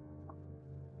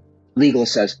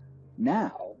 Legalist says,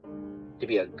 now, to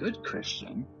be a good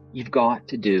Christian, you've got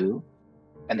to do,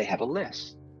 and they have a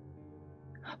list.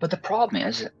 But the problem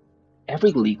is,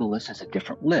 every legalist has a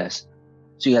different list.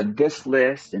 So you have this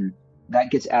list, and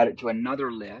that gets added to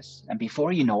another list, and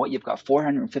before you know it, you've got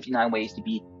 459 ways to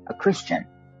be a Christian.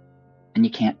 And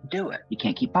you can't do it. You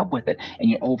can't keep up with it, and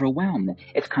you're overwhelmed.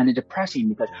 It's kind of depressing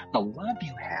because the love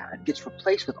you had gets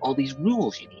replaced with all these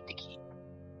rules you need to keep.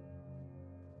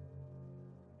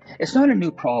 It's not a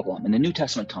new problem. In the New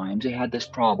Testament times, they had this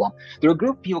problem. There were a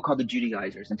group of people called the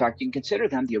Judaizers. In fact, you can consider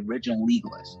them the original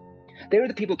legalists. They were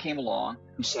the people who came along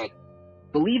who said,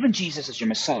 believe in Jesus as your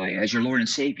Messiah, as your Lord and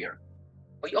Savior,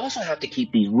 but you also have to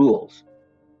keep these rules.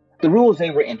 The rules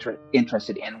they were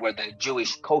interested in were the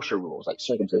Jewish kosher rules, like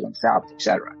circumcision, Sabbath,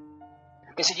 etc.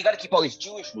 They said you got to keep all these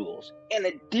Jewish rules in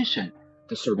addition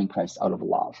to serving Christ out of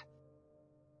love.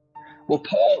 Well,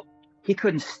 Paul, he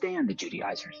couldn't stand the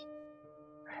Judaizers.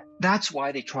 That's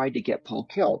why they tried to get Paul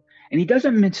killed. And he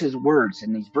doesn't mince his words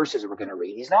in these verses that we're going to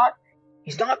read.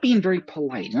 He's not being very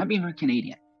polite. He's not being very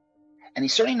Canadian. And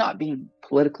he's certainly not being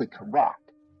politically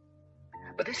correct.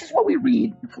 But this is what we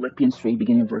read in Philippians 3,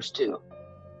 beginning of verse 2.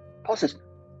 Paul says,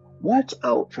 watch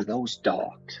out for those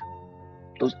dogs,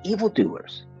 those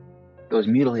evildoers, those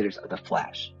mutilators of the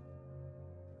flesh.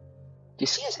 Do you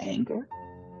see his anger?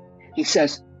 He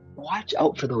says, watch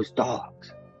out for those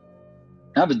dogs.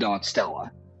 I have a dog,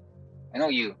 Stella. I know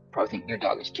you probably think your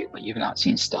dog is cute, but you've not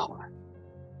seen Stella.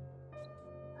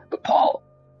 But Paul,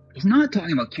 he's not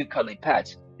talking about cute, cuddly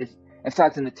pets. In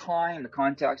fact, in the time, the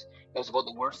context, it was about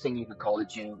the worst thing you could call a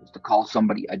Jew, was to call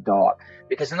somebody a dog.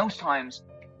 Because in those times,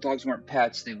 dogs weren't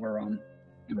pets, they were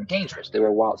dangerous. They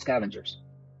were wild scavengers.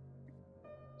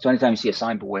 So anytime you see a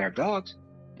sign, beware of dogs,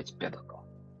 it's biblical.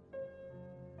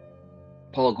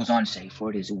 Paul goes on to say, for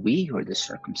it is we who are the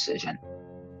circumcision.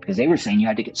 Because they were saying you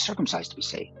had to get circumcised to be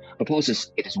saved. But Paul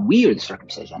says, it is we who are the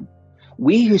circumcision.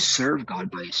 We who serve God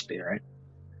by His Spirit,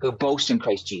 who boast in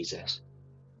Christ Jesus,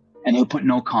 and who put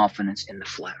no confidence in the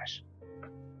flesh.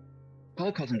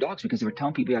 Paul calls them dogs because they were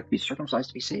telling people you have to be circumcised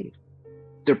to be saved.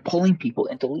 They're pulling people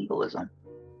into legalism.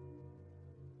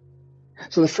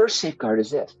 So the first safeguard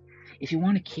is this. If you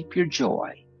want to keep your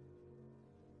joy,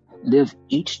 live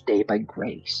each day by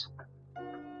grace.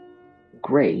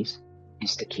 Grace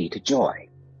is the key to joy.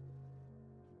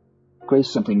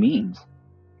 Grace simply means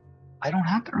I don't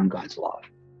have to earn God's love.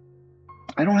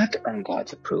 I don't have to earn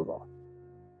God's approval.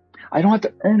 I don't have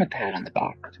to earn a pat on the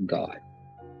back from God.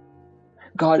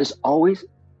 God is always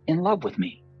in love with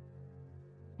me.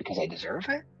 Because I deserve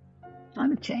it?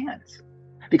 Not a chance.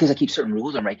 Because I keep certain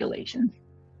rules and regulations?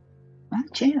 Not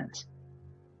a chance.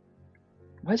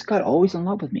 Why is God always in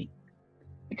love with me?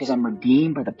 Because I'm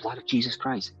redeemed by the blood of Jesus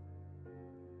Christ.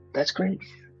 That's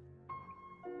grace.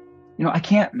 I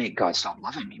can't make God stop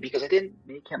loving me because I didn't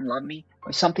make Him love me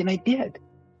by something I did.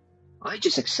 I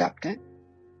just accepted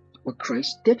what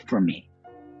Christ did for me.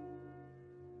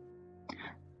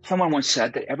 Someone once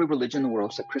said that every religion in the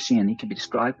world except Christianity can be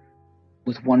described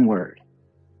with one word.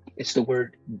 It's the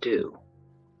word do.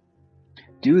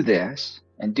 Do this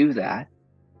and do that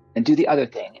and do the other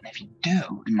thing. And if you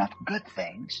do enough good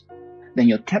things, then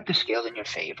you'll tip the scales in your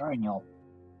favor and you'll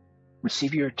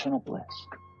receive your eternal bliss.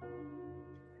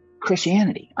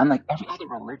 Christianity, unlike every other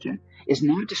religion, is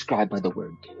not described by the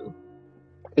word do.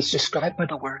 It's described by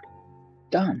the word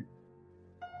done.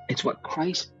 It's what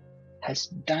Christ has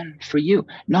done for you.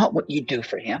 Not what you do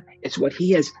for Him. It's what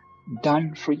He has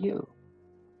done for you.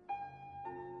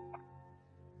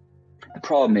 The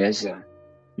problem is,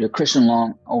 you're a Christian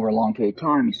over a long period of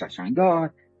time, you start serving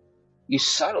God, you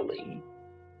subtly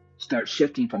start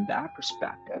shifting from that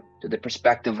perspective to the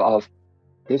perspective of,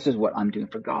 this is what I'm doing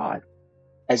for God,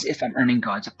 as if I'm earning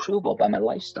God's approval by my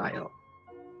lifestyle.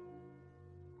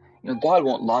 God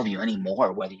won't love you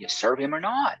anymore whether you serve Him or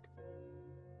not.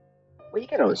 What you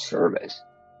get out of service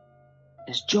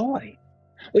is joy.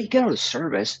 What you get out of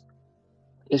service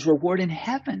is reward in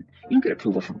heaven. You don't get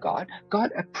approval from God. God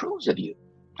approves of you,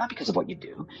 not because of what you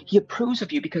do. He approves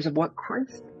of you because of what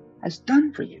Christ has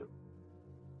done for you.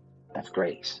 That's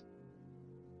grace.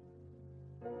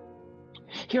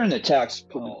 Here in the text,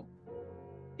 Paul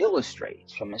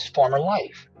illustrates from his former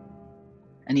life.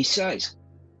 And he says,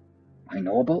 I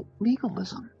know about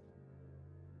legalism.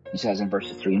 He says in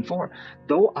verses 3 and 4,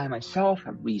 though I myself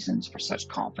have reasons for such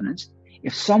confidence,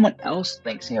 if someone else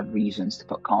thinks they have reasons to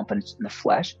put confidence in the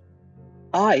flesh,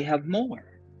 I have more.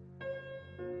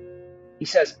 He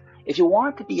says, if you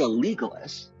want to be a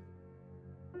legalist,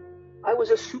 I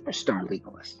was a superstar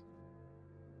legalist.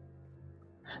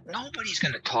 Nobody's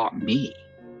going to taught me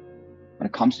when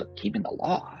it comes to keeping the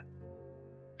law.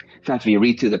 In fact, if you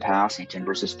read through the passage in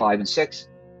verses 5 and 6,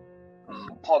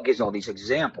 Paul gives all these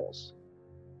examples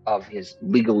of his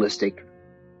legalistic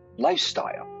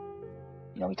lifestyle.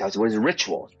 He talks about his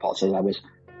rituals. Paul says, I was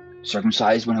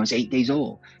circumcised when I was 8 days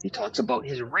old. He talks about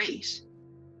his race.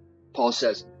 Paul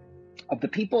says, of the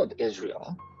people of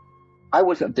Israel, I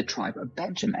was of the tribe of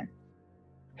Benjamin.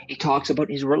 He talks about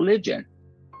his religion.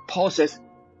 Paul says,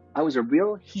 I was a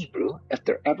real Hebrew if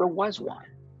there ever was one.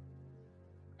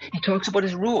 He talks about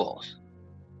his rules.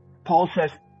 Paul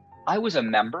says, I was a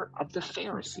member of the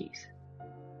Pharisees.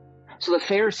 So the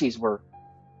Pharisees were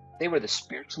the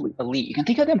spiritually elite. You can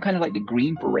think of them kind of like the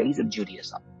Green Berets of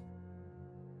Judaism.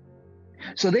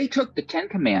 So they took the 10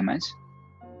 commandments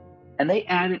and they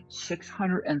added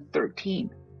 613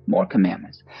 more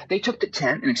commandments. They took the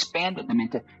 10 and expanded them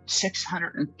into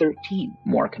 613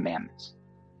 more commandments.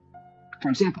 For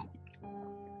example,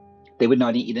 they would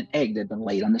not eat an egg that had been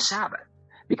laid on the Sabbath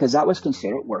because that was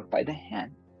considered work by the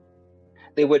hen.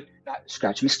 They would not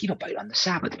scratch a mosquito bite on the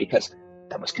Sabbath because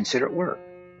that was considered work.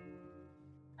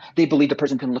 They believed a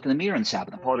person couldn't look in the mirror on the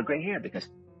Sabbath and pull out a gray hair because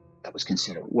that was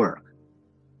considered work.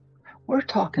 We're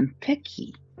talking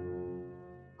picky.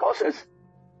 Paul says,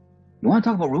 You want to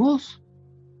talk about rules?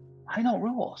 I know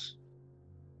rules.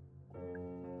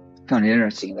 I found it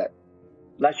interesting that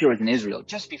last year I was in Israel.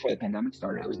 Just before the pandemic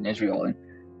started, I was in Israel, and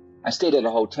I stayed at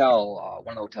a hotel.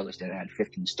 One of the hotels I stayed at had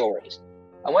 15 stories.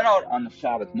 I went out on the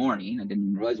Sabbath morning. I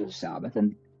didn't realize it was Sabbath.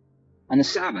 And on the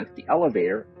Sabbath, the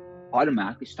elevator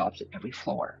automatically stops at every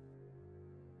floor.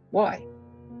 Why?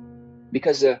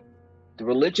 Because the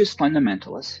religious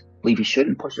fundamentalists believe you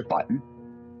shouldn't push a button.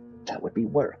 That would be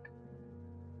work.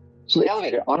 So the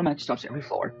elevator automatically stops at every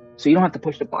floor, so you don't have to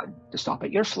push the button to stop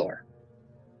at your floor.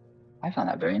 I found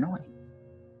that very annoying.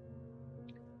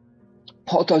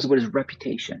 Paul talks about his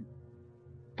reputation.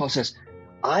 Paul says,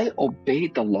 I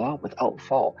obeyed the law without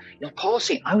fault. You know, Paul's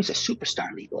saying, I was a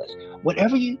superstar legalist.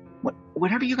 Whatever you're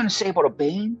going to say about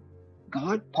obeying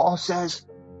God, Paul says,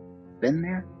 been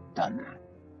there, done that.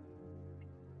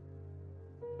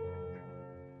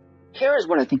 Here is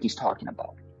what I think he's talking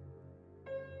about.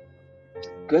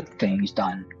 Good things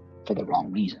done for the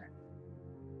wrong reason.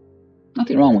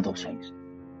 Nothing wrong with those things.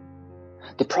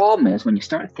 The problem is when you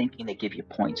start thinking they give you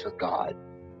points with God,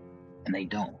 and they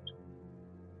don't.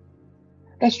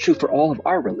 That's true for all of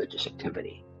our religious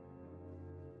activity.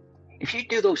 If you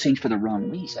do those things for the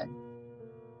wrong reason,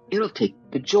 it'll take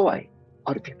the joy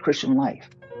out of your Christian life.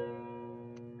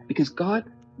 Because God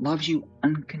loves you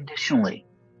unconditionally.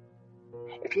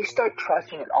 If you start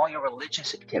trusting in all your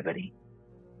religious activity,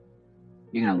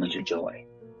 you're going to lose your joy.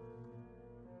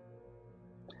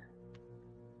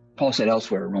 Paul said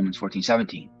elsewhere in Romans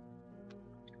 14:17,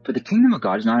 for the kingdom of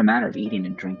God is not a matter of eating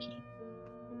and drinking,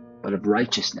 but of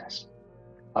righteousness,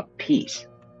 of peace,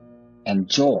 and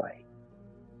joy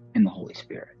in the Holy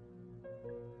Spirit.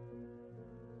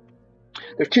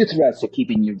 There are two threats to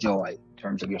keeping your joy in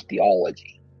terms of your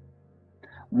theology.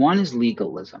 One is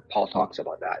legalism. Paul talks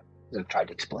about that, as I've tried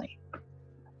to explain.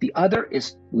 The other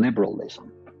is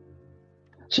liberalism.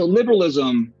 So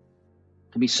liberalism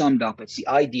can be summed up. It's the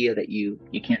idea that you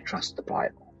can't trust the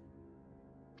Bible.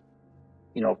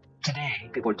 You know, today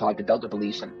people are taught to doubt their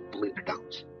beliefs and believe their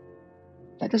doubts.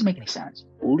 That doesn't make any sense.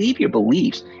 Believe your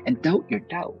beliefs and doubt your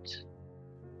doubts.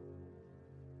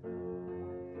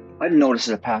 I've noticed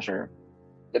as a pastor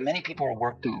that many people are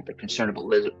worked up or concerned about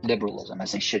liberalism,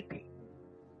 as they should be.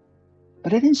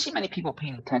 But I didn't see many people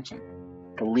paying attention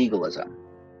to legalism,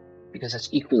 because it's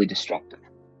equally destructive.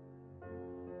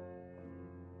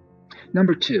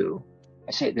 Number two,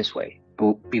 I say it this way,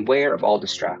 beware of all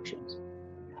distractions.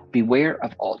 Beware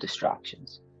of all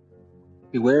distractions.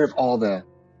 Beware of all the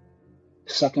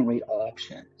second-rate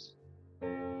options.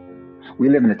 We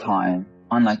live in a time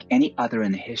unlike any other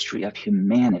in the history of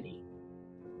humanity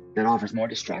that offers more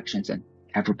distractions than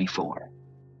ever before.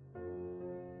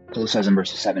 Paul says in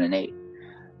verses 7 and 8,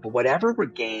 but whatever were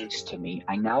gains to me,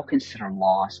 I now consider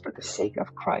loss for the sake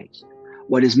of Christ.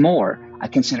 What is more, I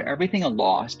consider everything a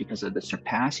loss because of the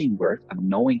surpassing worth of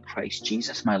knowing Christ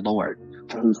Jesus my Lord,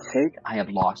 for whose sake I have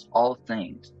lost all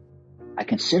things. I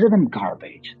consider them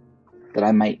garbage, that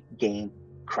I might gain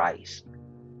Christ.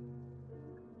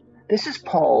 This is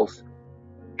Paul's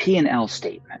P&L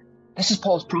statement. This is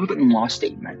Paul's profit and loss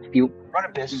statement. If you run a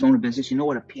business, own a business, you know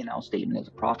what a P&L statement is,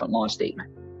 a profit and loss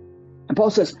statement. And Paul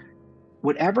says,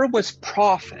 whatever was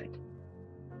profit,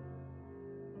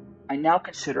 I now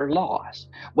consider loss.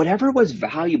 Whatever was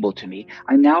valuable to me,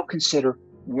 I now consider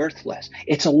worthless.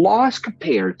 It's a loss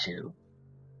compared to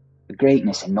the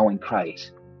greatness in knowing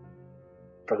Christ,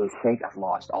 for whose sake I've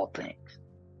lost all things.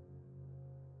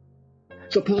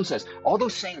 So Paul says, all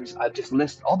those things I've just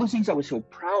listed, all those things I was so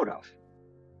proud of,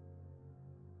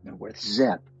 they're worth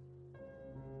zip.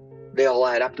 They all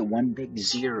add up to one big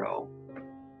zero.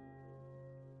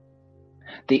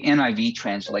 The NIV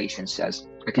translation says,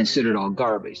 I consider it all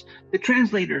garbage. The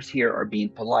translators here are being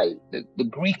polite. The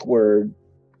Greek word,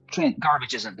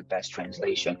 garbage isn't the best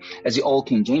translation. As the Old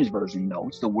King James Version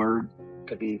notes, the word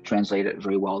could be translated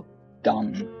very well,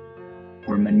 dung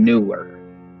or manure,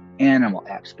 animal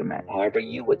excrement, however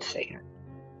you would say it.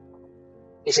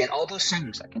 He's saying all those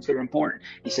things I consider important.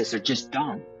 He says they're just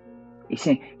dung. He's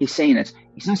not saying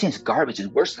it's garbage,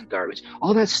 it's worse than garbage.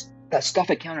 All that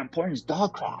stuff I count important is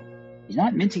dog crap. He's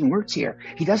not mincing words here.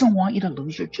 He doesn't want you to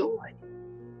lose your joy.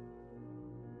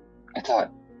 I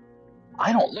thought,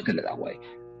 I don't look at it that way.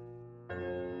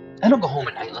 I don't go home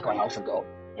at night, look at my house and go,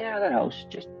 yeah, that house,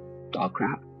 just dog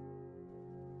crap.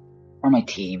 Or my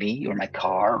TV, or my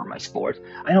car, or my sports.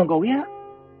 I don't go, yeah,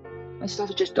 my stuff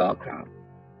is just dog crap.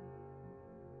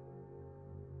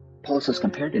 Paul says,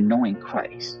 compared to knowing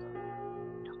Christ,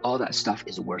 all that stuff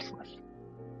is worthless.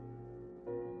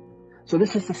 So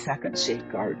this is the second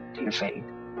safeguard to your faith.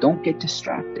 Don't get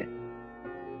distracted.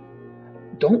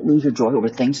 Don't lose your joy over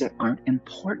things that aren't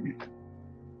important.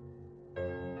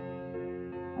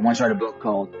 I once read a book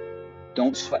called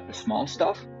Don't Sweat the Small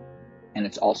Stuff, and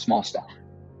it's all small stuff.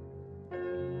 There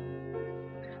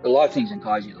are a lot of things that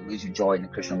cause you to lose your joy in the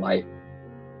Christian life.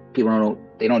 People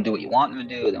don't do what you want them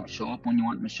to do. They don't show up when you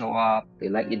want them to show up. They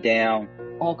let you down.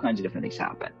 All kinds of different things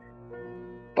happen.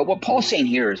 But what Paul's saying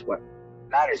here is what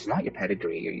matters is not your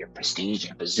pedigree or your prestige,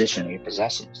 your position, or your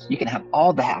possessions. You can have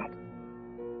all that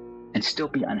and still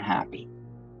be unhappy.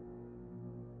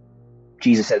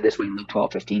 Jesus said this way in Luke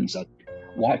 12:15. He said,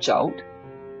 watch out,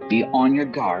 be on your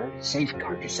guard,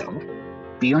 safeguard yourself,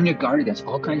 be on your guard against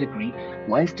all kinds of greed.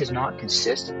 Life does not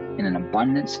consist in an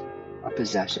abundance of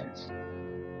possessions.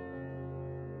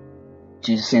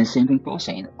 Jesus saying the same thing Paul's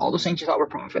saying. All those things you thought were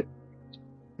profit,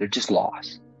 they're just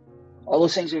loss. All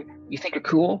those things that you think are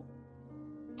cool,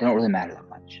 they don't really matter that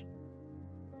much.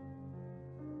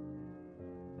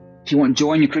 If you want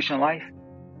joy in your Christian life,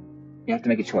 you have to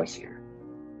make a choice here.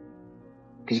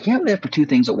 Because you can't live for two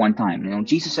things at one time. You know,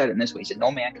 Jesus said it in this way. He said,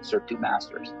 no man can serve two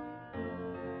masters.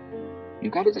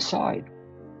 You've got to decide.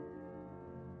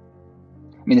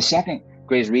 I mean, the second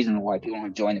greatest reason why people don't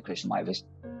have joy in the Christian life is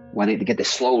why they get this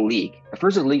slow leak. The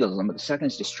first is legalism, but the second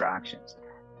is distractions.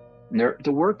 And they're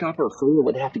worked up or afraid of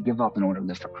what they have to give up in order to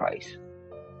live for Christ.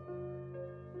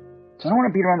 So I don't want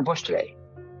to beat around the bush today.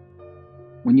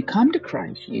 When you come to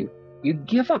Christ, you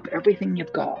give up everything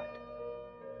you've got.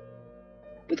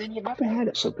 But then you've never had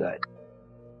it so good.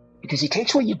 Because he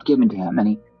takes what you've given to him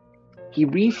and he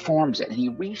reforms it and he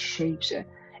reshapes it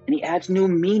and he adds new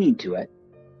meaning to it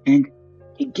and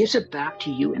he gives it back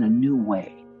to you in a new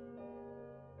way.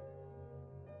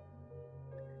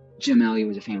 Jim Elliot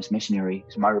was a famous missionary. He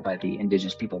was martyred by the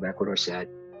indigenous people of Ecuador, said,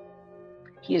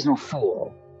 he is no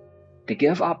fool to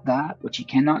give up that which he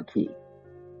cannot keep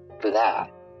for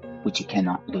that which he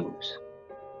cannot lose.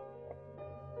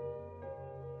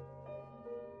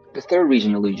 The third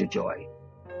reason you'll lose your joy,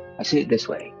 I say it this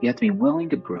way, you have to be willing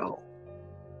to grow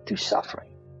through suffering.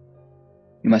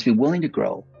 You must be willing to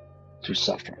grow through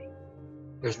suffering.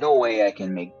 There's no way I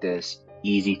can make this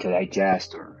easy to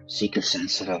digest or seeker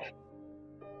sensitive.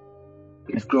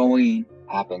 Because growing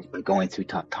happens by going through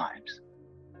tough times.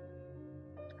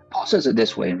 Paul says it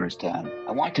this way in verse 10.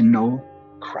 I want to know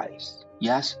Christ.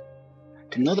 Yes,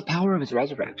 to know the power of his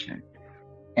resurrection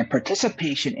and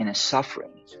participation in his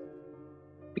sufferings,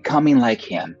 becoming like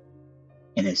him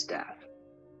in his death.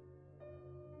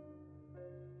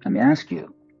 Let me ask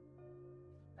you,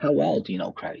 how well do you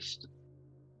know Christ?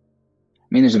 I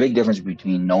mean, there's a big difference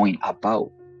between knowing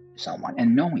about someone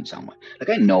and knowing someone. Like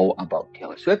I know about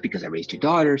Taylor Swift because I raised two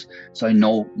daughters, so I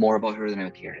know more about her than I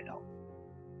would care to know.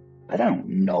 But I don't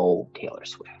know Taylor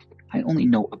Swift. I only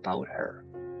know about her.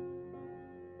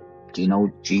 Do you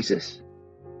know Jesus?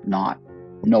 Not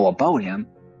know about him.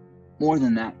 More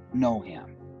than that, know him.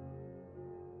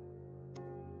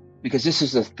 Because this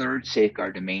is the third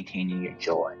safeguard to maintaining your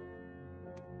joy.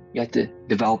 You have to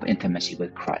develop intimacy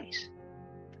with Christ,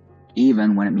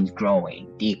 even when it means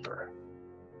growing deeper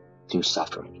through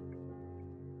suffering.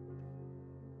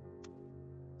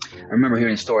 I remember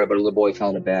hearing a story about a little boy who fell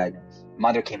out of bed.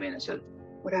 Mother came in and said,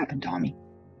 "What happened, Tommy?"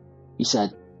 He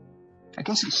said, "I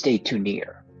guess I stayed too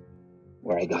near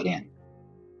where I got in."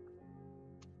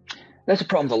 That's a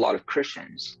problem with a lot of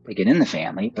Christians. They get in the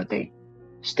family, but they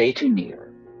stay too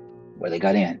near where they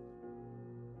got in.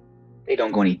 They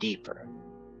don't go any deeper.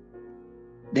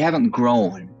 They haven't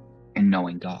grown in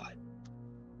knowing God.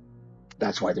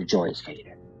 That's why their joy is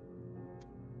faded.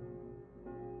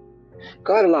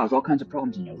 God allows all kinds of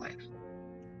problems in your life.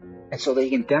 And so that he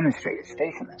can demonstrate his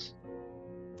faithfulness,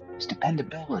 his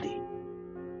dependability.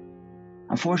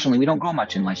 Unfortunately, we don't grow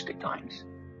much in life's good times.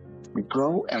 We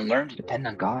grow and learn to depend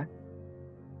on God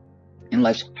in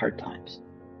life's hard times.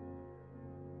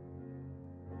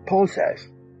 Paul says,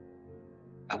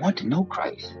 I want to know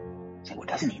Christ. You say, well,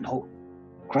 doesn't he know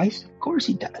Christ? Of course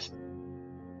he does.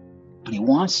 But he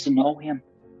wants to know him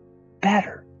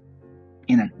better,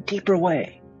 in a deeper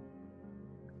way.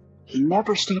 He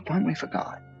never stopped hungry for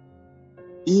God,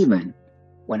 even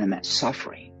when it meant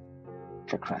suffering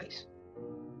for Christ.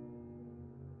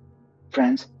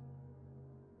 Friends,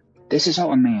 this is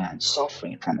how a man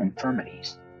suffering from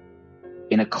infirmities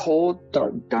in a cold,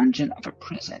 dark dungeon of a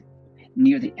prison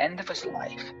near the end of his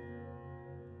life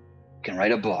can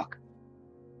write a book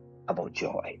about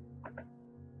joy.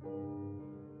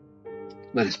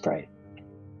 Let us pray.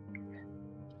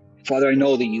 Father, I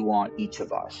know that you want each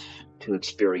of us to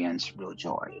experience real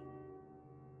joy.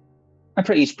 I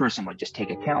pray each person would just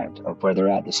take account of where they're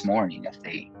at this morning if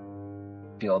they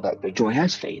feel that their joy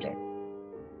has faded,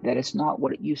 that it's not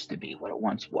what it used to be, what it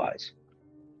once was.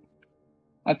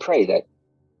 I pray that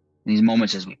in these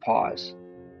moments as we pause,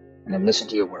 and I've listened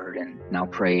to your word and now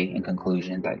pray in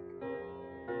conclusion that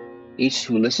each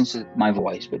who listens to my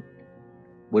voice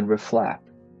would reflect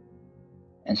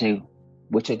and say,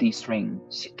 which of these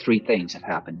three things have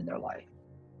happened in their life?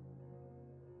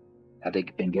 Have they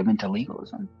been given to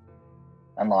legalism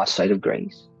and lost sight of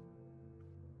grace?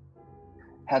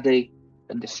 Have they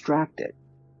been distracted?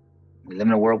 We live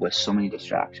in a world with so many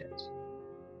distractions.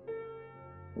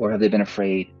 Or have they been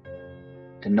afraid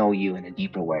to know you in a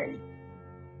deeper way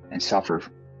and suffer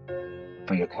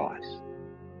for your cause?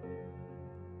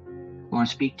 Lord,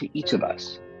 speak to each of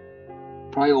us.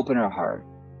 Pry open our heart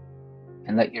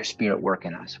and let your Spirit work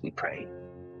in us, we pray.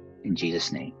 In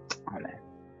Jesus' name, amen.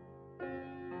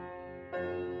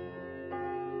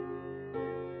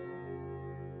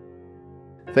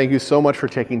 Thank you so much for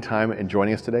taking time and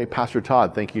joining us today. Pastor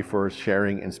Todd, thank you for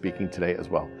sharing and speaking today as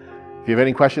well. If you have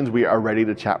any questions, we are ready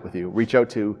to chat with you. Reach out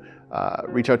to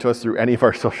us through any of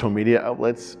our social media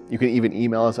outlets. You can even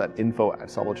email us at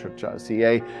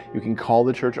info@saublechurch.ca. You can call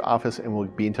the church office and we'll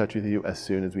be in touch with you as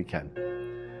soon as we can.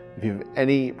 If you have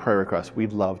any prayer requests,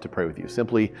 we'd love to pray with you.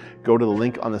 Simply go to the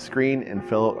link on the screen and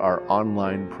fill out our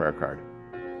online prayer card.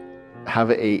 Have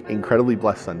an incredibly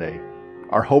blessed Sunday.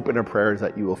 Our hope and our prayer is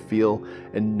that you will feel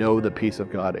and know the peace of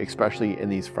God, especially in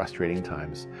these frustrating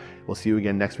times. We'll see you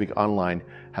again next week online.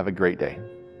 Have a great day.